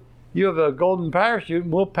then you have a golden parachute,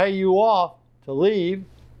 and we'll pay you off to leave,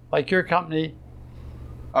 like your company.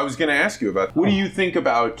 I was going to ask you about that. What do you think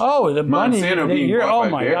about the money, Monsanto being bought by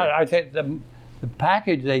my Bayer? God! I think the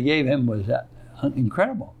package they gave him was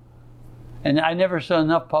incredible, and I never saw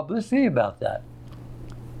enough publicity about that.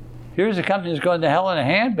 Here's a company that's going to hell in a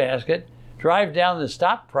handbasket, drive down the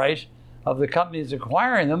stock price of the company that's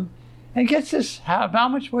acquiring them, and gets this. How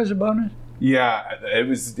much was the bonus? Yeah, it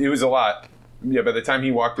was a lot. Yeah, by the time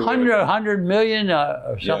he walked away, 100 million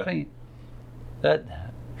or something. Yeah.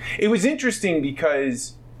 It was interesting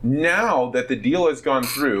because now that the deal has gone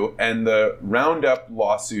through and the Roundup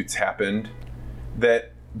lawsuits happened,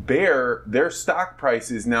 that Bayer, their stock price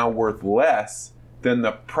is now worth less than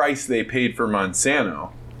the price they paid for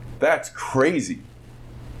Monsanto. That's crazy.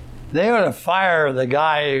 They ought to fire the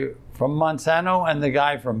guy from Monsanto and the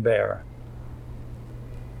guy from Bayer.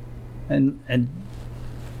 And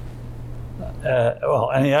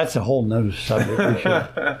that's a whole nother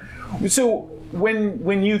subject. So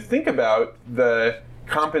when you think about the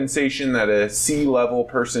compensation that a C-level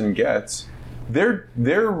person gets, they're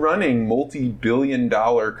running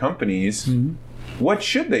multi-billion-dollar companies. Mm-hmm. What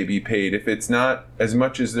should they be paid if it's not as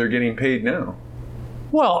much as they're getting paid now?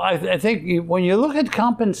 Well, I think when you look at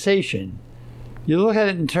compensation, you look at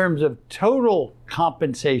it in terms of total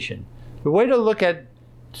compensation. The way to look at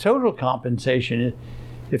total compensation is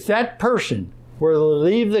if that person were to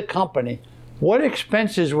leave the company, what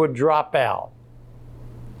expenses would drop out?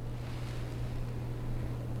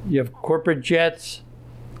 You have corporate jets,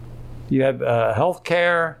 you have health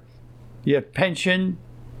care, you have pension,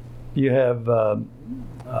 you have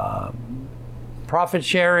profit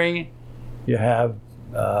sharing, you have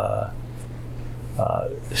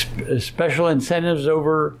special incentives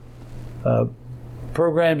over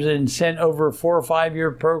programs that incent over a 4 or 5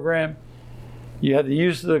 year program. You have the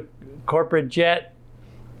use of the corporate jet.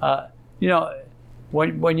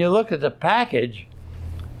 When you look at the package,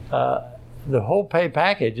 the whole pay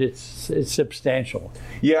package, it's substantial.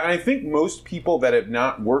 Yeah, and I think most people that have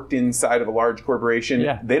not worked inside of a large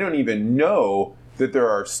corporation, they don't even know that there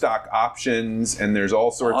are stock options and there's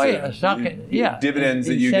all sorts of dividends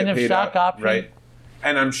that you get paid stock out, options. right?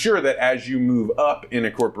 And I'm sure that as you move up in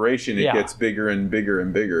a corporation, it gets bigger and bigger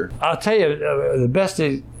and bigger. I'll tell you, the best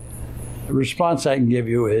response I can give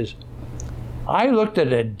you is, I looked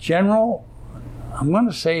at a general, I'm going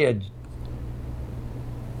to say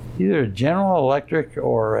either a General Electric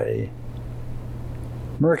or a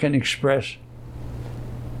American Express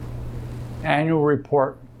annual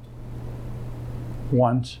report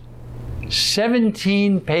once.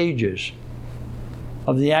 17 pages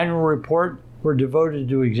of the annual report were devoted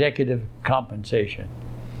to executive compensation.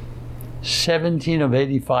 17 of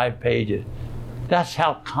 85 pages. That's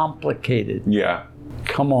how complicated. Yeah.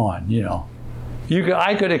 Come on,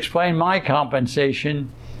 I could explain my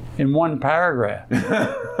compensation in one paragraph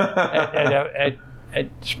at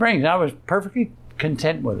Springs. I was perfectly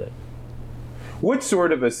content with it. What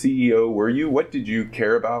sort of a CEO were you? What did you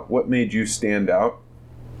care about? What made you stand out?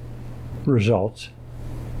 Results.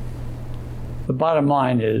 The bottom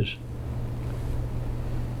line is,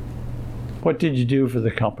 what did you do for the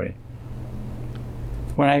company?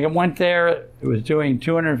 When I went there, it was doing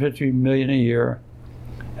 $250 million a year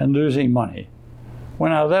and losing money.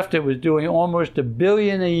 When I left, it was doing almost $1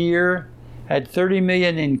 billion a year, had $30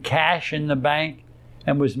 million in cash in the bank,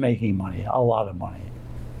 and was making money, a lot of money.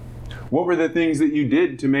 What were the things that you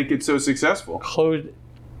did to make it so successful?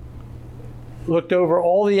 Looked over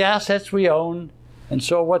all the assets we owned and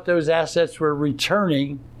saw what those assets were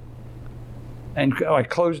returning. And I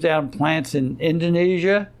closed down plants in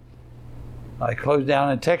Indonesia. I closed down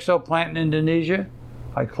a textile plant in Indonesia.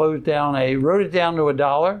 I wrote it down to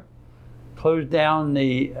 $1. Closed down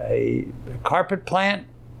a carpet plant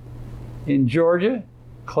in Georgia.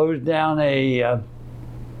 Closed down a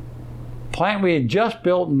plant we had just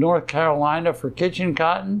built in North Carolina for kitchen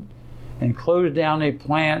cotton, and closed down a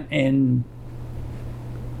plant in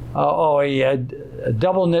a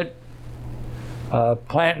double knit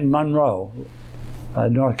plant in Monroe,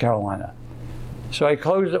 North Carolina. So I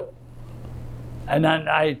closed it, and then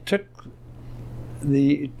I took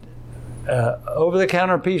the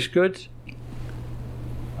over-the-counter piece goods,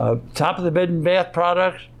 top of the bed and bath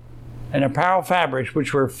products, and apparel fabrics,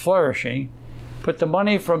 which were flourishing, put the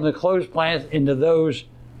money from the closed plants into those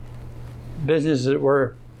businesses that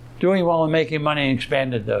were doing well and making money, and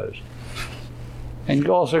expanded those. And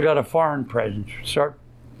also got a foreign presence, start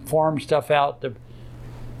farm stuff out,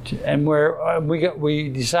 and where we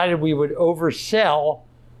decided we would oversell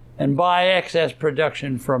and buy excess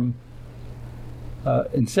production from,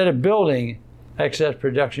 instead of building excess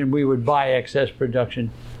production, we would buy excess production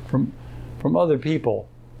from other people.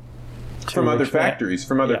 From other factories,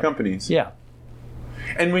 from other companies. Yeah.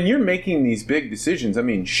 And when you're making these big decisions, I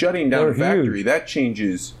mean, shutting down a factory, huge. That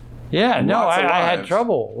changes. Yeah, no, I had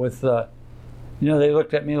trouble with, they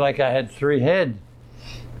looked at me like I had 3 heads.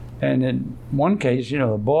 And in one case,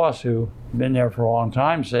 the boss, who had been there for a long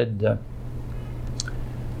time, said,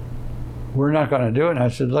 we're not going to do it. And I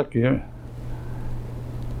said, look,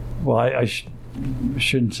 I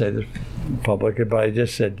shouldn't say this publicly, but I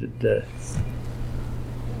just said that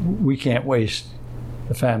we can't waste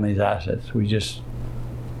the family's assets. We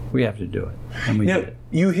have to do it. And we did.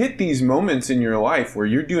 You hit these moments in your life where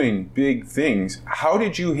you're doing big things. How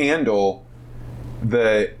did you handle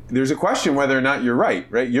there's a question whether or not you're right?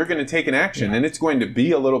 You're going to take an action, and it's going to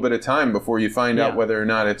be a little bit of time before you find out whether or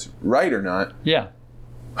not it's right or not. Yeah.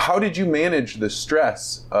 How did you manage the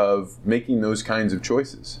stress of making those kinds of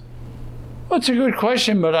choices? Well, it's a good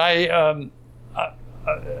question, but I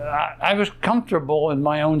was comfortable in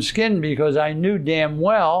my own skin because I knew damn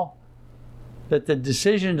well that the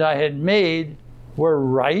decisions I had made were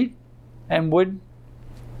right and would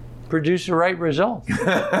produce the right result.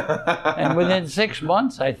 And within 6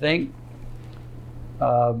 months, I think,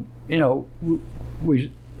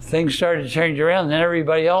 things started to change around, and then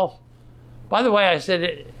everybody else. By the way, I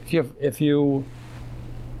said, if you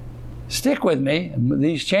stick with me and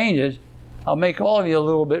these changes, I'll make all of you a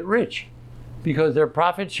little bit rich, because their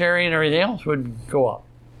profit sharing and everything else would go up.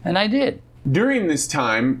 And I did. During this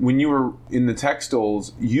time, when you were in the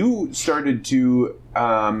textiles, you started to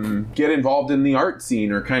get involved in the art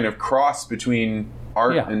scene, or kind of cross between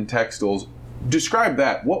art and textiles. Describe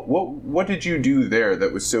that. What did you do there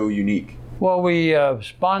that was so unique? Well, we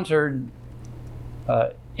sponsored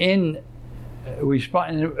in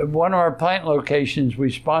one of our plant locations. We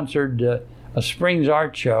sponsored a Springs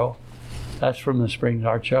Art Show. That's from the Springs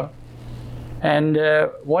Art Show. And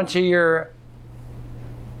once a year,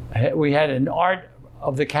 we had an Art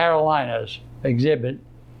of the Carolinas exhibit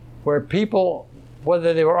where people,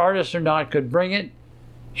 whether they were artists or not, could bring it,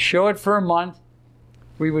 show it for a month.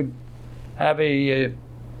 We would have a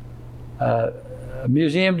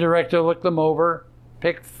museum director look them over,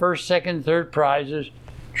 pick first, second, third prizes,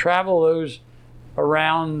 travel those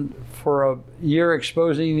around for a year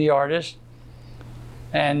exposing the artist.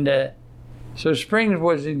 And so Springs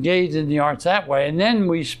was engaged in the arts that way. And then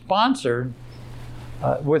we sponsored,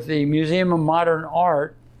 with the Museum of Modern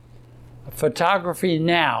Art, Photography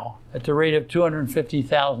Now at the rate of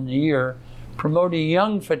 $250,000 a year, promoting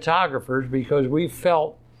young photographers, because we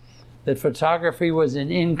felt that photography was an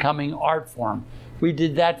incoming art form. We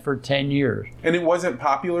did that for 10 years. And it wasn't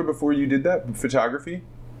popular before you did that, photography?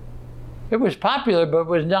 It was popular, but it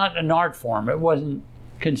was not an art form. It wasn't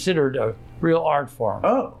considered a real art form.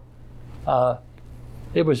 Oh.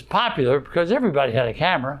 It was popular because everybody had a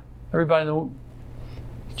camera. Everybody, the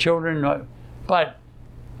children, but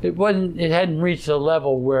it wasn't. It hadn't reached a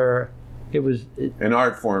level where it was an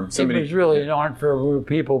art form. It was really an art form where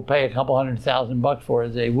people pay a couple $100,000 for it,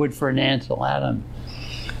 as they would for an Ansel Adams.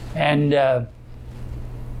 And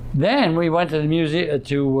then we went to the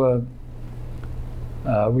museum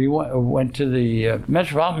went to the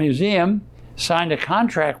Metropolitan Museum, signed a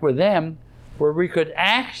contract with them where we could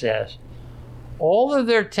access all of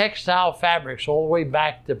their textile fabrics all the way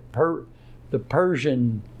back to the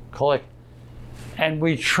Persian collection. And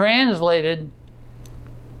we translated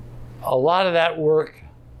a lot of that work,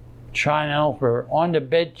 China and elsewhere, onto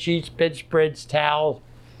bed sheets, bedspreads, towels,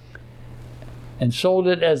 and sold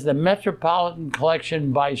it as the Metropolitan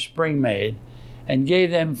Collection by Spring Made, and gave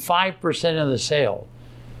them 5% of the sale.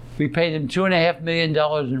 We paid them $2.5 million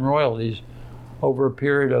in royalties over a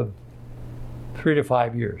period of 3 to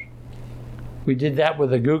 5 years. We did that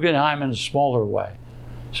with a Guggenheim in a smaller way.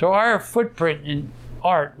 So our footprint in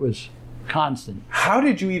art was constant. How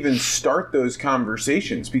did you even start those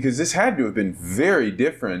conversations? Because this had to have been very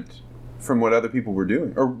different from what other people were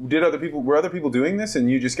doing. Or were other people doing this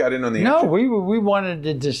and you just got in on the action? No, we wanted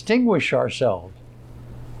to distinguish ourselves.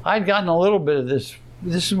 I'd gotten a little bit of this.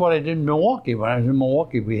 This is what I did in Milwaukee. When I was in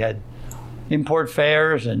Milwaukee, we had import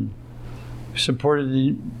fairs and supported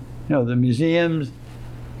the museums.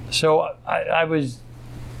 So I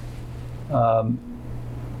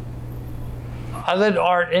let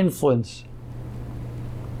art influence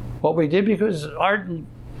what we did, because art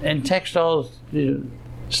and textiles,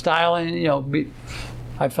 styling,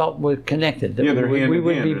 I felt were connected. Yeah, they're hand in hand. We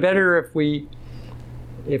would be better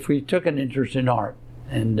if we took an interest in art,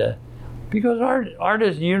 and because art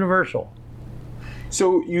is universal.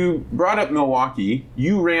 So you brought up Milwaukee.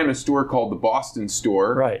 You ran a store called the Boston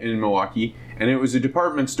Store in Milwaukee, and it was a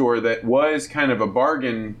department store that was kind of a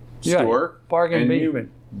bargain store. Bargain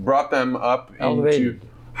basement. You brought them up Elevated.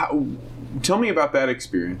 Tell me about that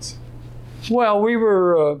experience. Well, we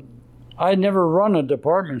were. I'd never run a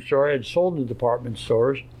department store. I had sold to department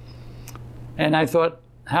stores, and I thought,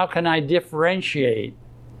 how can I differentiate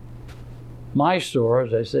my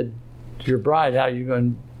stores? I said to your bride, how are you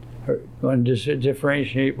going to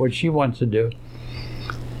differentiate what she wants to do?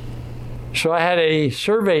 So I had a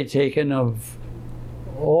survey taken of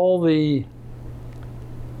all the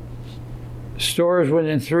stores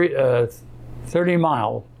within 30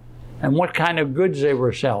 miles and what kind of goods they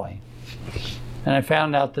were selling. And I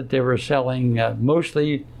found out that they were selling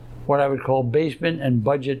mostly what I would call basement and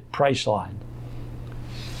budget price line.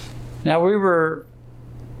 Now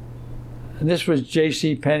this was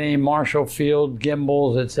J.C. Penney, Marshall Field,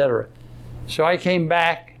 Gimbels, etc. So I came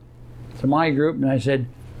back to my group and I said,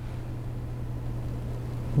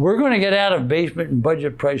 we're going to get out of basement and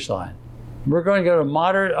budget price line. We're going to go to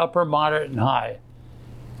moderate, upper, moderate, and high,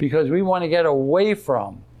 because we want to get away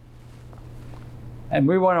from, and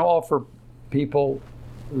we want to offer people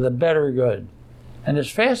the better good. And as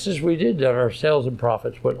fast as we did that, our sales and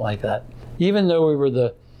profits went like that, even though we were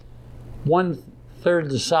the 1/3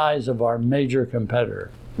 the size of our major competitor.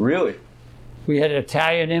 Really? We had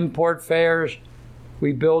Italian import fairs.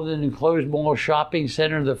 We built an enclosed mall shopping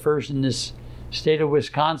center, the first in this state of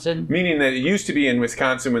Wisconsin. Meaning that it used to be in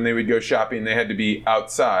Wisconsin when they would go shopping, they had to be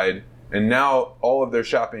outside, and now all of their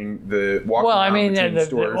shopping, the walking around between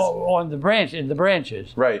stores. On the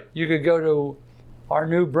branches. Right. You could go to our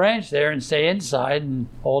new branch there and stay inside and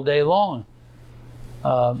all day long.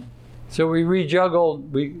 So we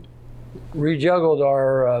rejuggled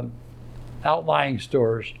our outlying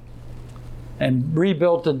stores and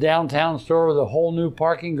rebuilt the downtown store with a whole new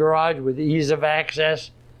parking garage with ease of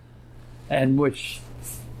access, and we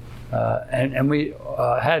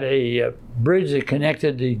had a bridge that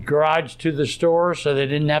connected the garage to the store, so they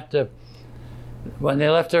didn't have to, when they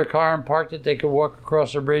left their car and parked it, they could walk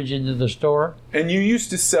across the bridge into the store. And you used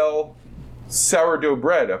to sell sourdough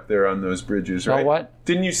bread up there on those bridges, right? Oh, what?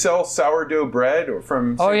 Didn't you sell sourdough bread or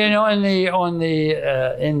from? Oh, you know, in the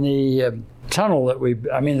tunnel that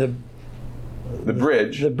the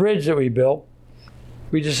bridge. The bridge that we built,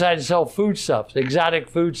 we decided to sell foodstuffs, exotic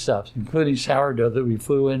foodstuffs, including sourdough that we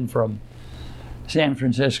flew in from San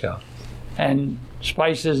Francisco, and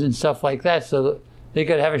spices and stuff like that, so that they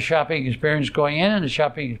could have a shopping experience going in and a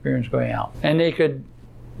shopping experience going out. And they could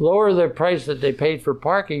lower the price that they paid for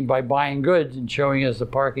parking by buying goods and showing us the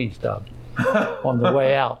parking stub on the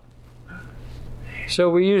way out. So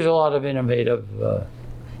we use a lot of innovative...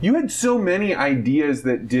 You had so many ideas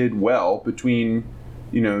that did well between,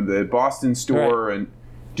 the Boston store, right. And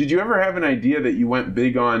did you ever have an idea that you went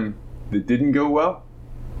big on that didn't go well?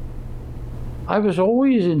 I was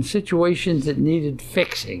always in situations that needed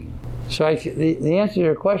fixing. So the answer to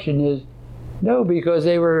your question is no, because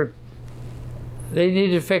they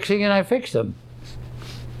needed fixing and I fixed them.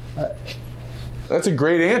 That's a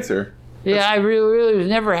great answer. Yeah, I really was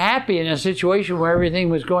never happy in a situation where everything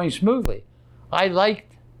was going smoothly. I liked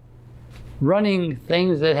running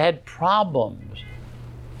things that had problems.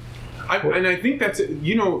 And I think that's,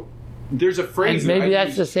 there's a phrase. And maybe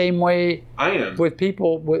that's the same way I am with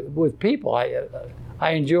people. With people, I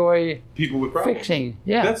enjoy people with problems. Fixing.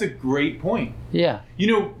 Yeah, that's a great point. Yeah.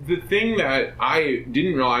 The thing that I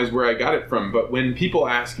didn't realize where I got it from, but when people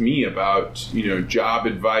ask me about job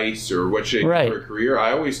advice or what should I do for a career,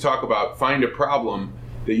 I always talk about find a problem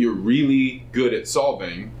that you're really good at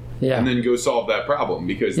solving. Yeah. And then go solve that problem,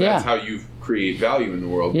 because that's how you create value in the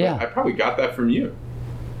world. Yeah. But I probably got that from you.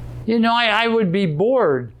 I would be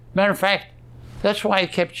bored. Matter of fact, that's why I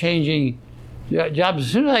kept changing jobs.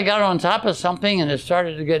 As soon as I got on top of something and it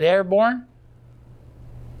started to get airborne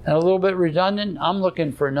and a little bit redundant, I'm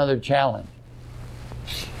looking for another challenge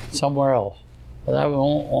somewhere else. But I was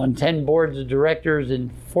on 10 boards of directors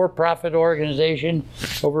in for-profit organization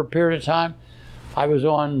over a period of time. I was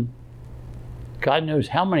on God knows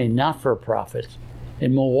how many not-for-profits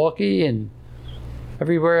in Milwaukee, and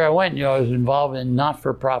everywhere I went, I was involved in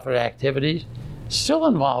not-for-profit activities. Still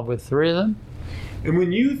involved with 3 of them. And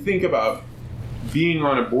when you think about being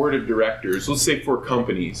on a board of directors, let's say for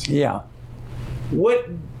companies,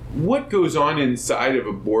 what goes on inside of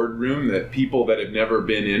a boardroom that people that have never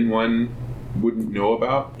been in one wouldn't know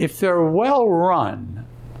about? If they're well run,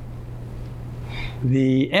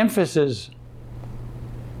 the emphasis.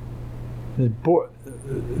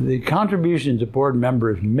 The contributions that board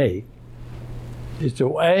members make is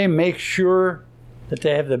to make sure that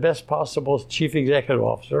they have the best possible chief executive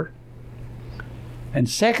officer, and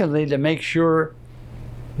secondly, to make sure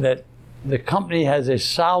that the company has a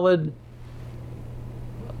solid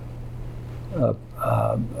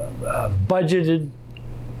budgeted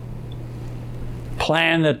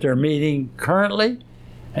plan that they're meeting currently,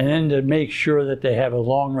 and then to make sure that they have a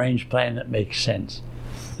long-range plan that makes sense.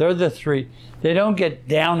 They're the 3. They don't get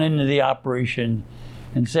down into the operation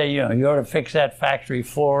and say, you ought to fix that factory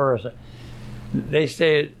floor. They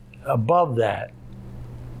stay above that.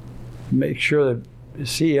 Make sure the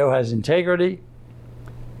CEO has integrity.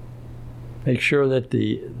 Make sure that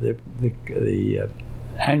the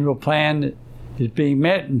annual plan is being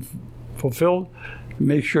met and fulfilled.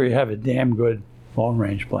 Make sure you have a damn good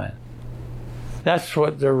long-range plan. That's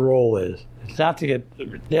what their role is. It's not to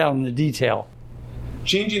get down in the detail.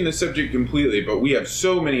 Changing the subject completely, but we have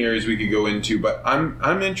so many areas we could go into. But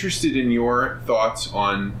I'm interested in your thoughts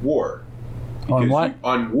on war. On what?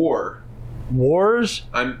 On war. Wars?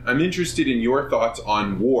 I'm interested in your thoughts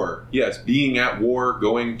on war. Yes, being at war,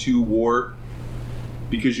 going to war,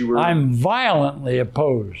 because you were... I'm violently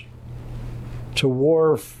opposed to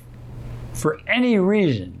war for any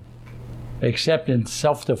reason except in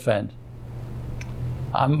self-defense.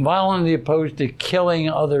 I'm violently opposed to killing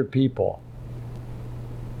other people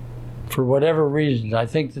for whatever reasons. I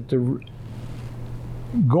think that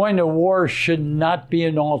going to war should not be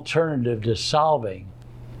an alternative to solving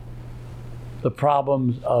the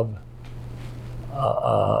problems of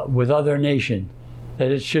with other nations.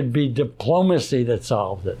 That it should be diplomacy that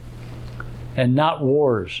solves it, and not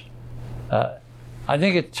wars. I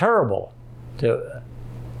think it's terrible to.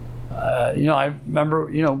 I remember,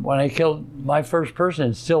 when I killed my first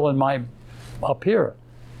person, it's still in my up here.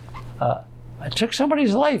 I took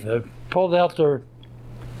somebody's life. I pulled out their.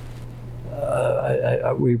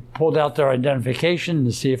 We pulled out their identification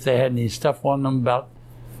to see if they had any stuff on them about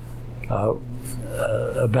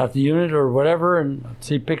the unit or whatever, and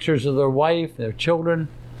see pictures of their wife, their children.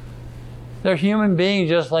 They're human beings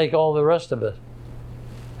just like all the rest of us.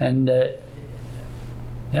 And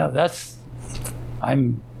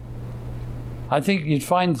I think you'd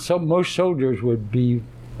find most soldiers would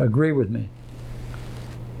agree with me.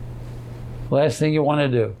 Last thing you want to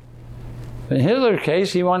do. In Hitler's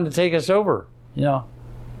case, he wanted to take us over. You're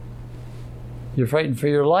fighting for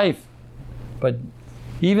your life. But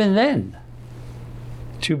even then,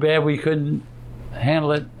 too bad we couldn't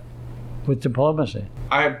handle it with diplomacy.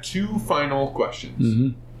 I have two final questions.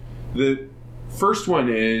 Mm-hmm. The first one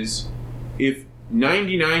is, if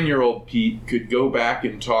 99-year-old Pete could go back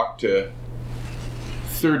and talk to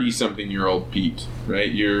 30-something-year-old Pete,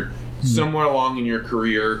 right? You're somewhere along in your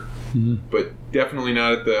career, but definitely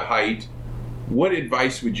not at the height. What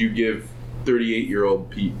advice would you give 38-year-old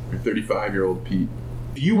Pete or 35-year-old Pete?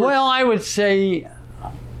 Well, I would say,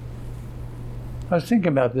 I was thinking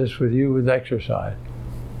about this with exercise.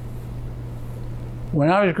 When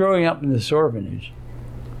I was growing up in this orphanage,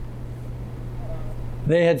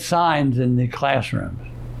 they had signs in the classrooms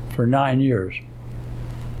for 9 years.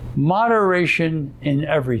 Moderation in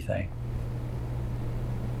everything.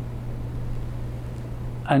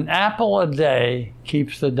 An apple a day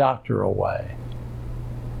keeps the doctor away.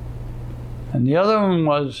 And the other one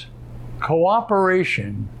was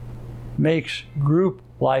cooperation makes group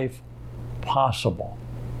life possible.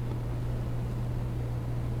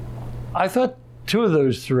 I thought two of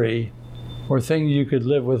those three were things you could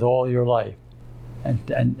live with all your life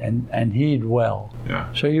and heed well.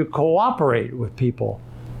 Yeah. So you cooperate with people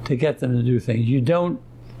to get them to do things. You don't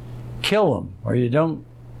kill them, or you don't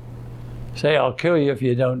say, I'll kill you if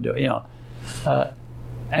you don't do it.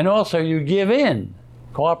 And also you give in.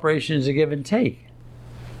 Cooperation is a give and take.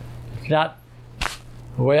 It's not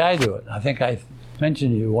the way I do it. I think I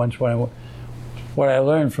mentioned to you once what I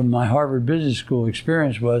learned from my Harvard Business School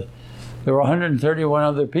experience was there were 131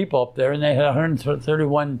 other people up there, and they had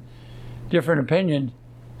 131 different opinions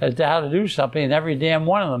as to how to do something, and every damn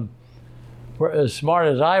one of them were as smart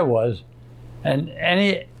as I was, and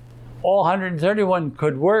all 131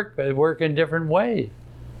 could work, but work in different ways.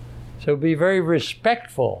 So be very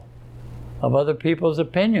respectful of other people's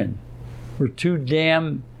opinion. We're too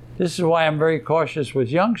damn. This is why I'm very cautious with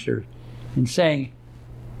youngsters in saying,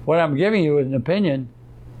 what I'm giving you is an opinion.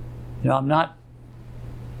 I'm not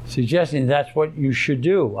suggesting that's what you should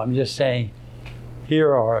do. I'm just saying,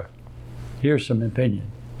 here's some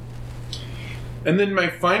opinion. And then my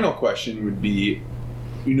final question would be,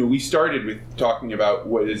 we started with talking about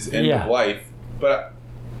what is end of life, but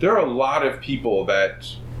there are a lot of people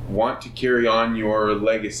that want to carry on your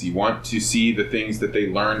legacy, want to see the things that they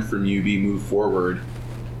learned from you be moved forward.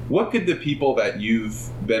 What could the people that you've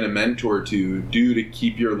been a mentor to do to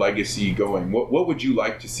keep your legacy going? What would you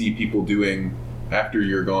like to see people doing after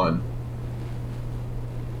you're gone?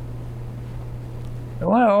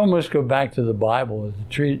 Well, I almost go back to the Bible,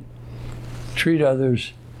 to treat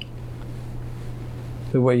others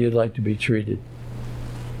the way you'd like to be treated.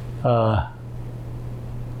 I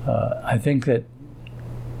think that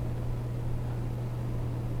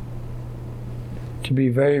to be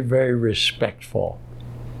very, very respectful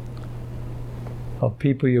of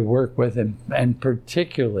people you work with, and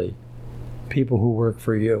particularly people who work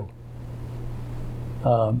for you.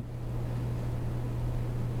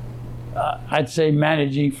 I'd say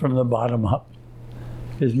managing from the bottom up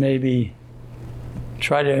is maybe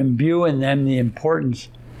try to imbue in them the importance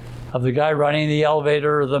of the guy running the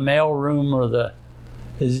elevator or the mail room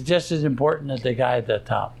is just as important as the guy at the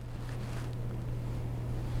top.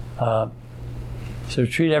 So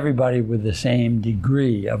treat everybody with the same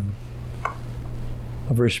degree of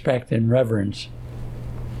respect and reverence.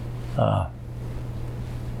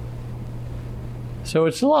 So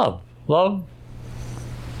it's love. Love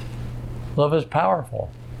is powerful.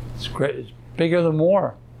 It's great. It's bigger than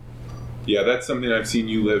war. Yeah, that's something I've seen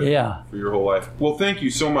you live Yeah. for your whole life. Well, thank you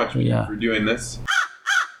so much Yeah. for doing this.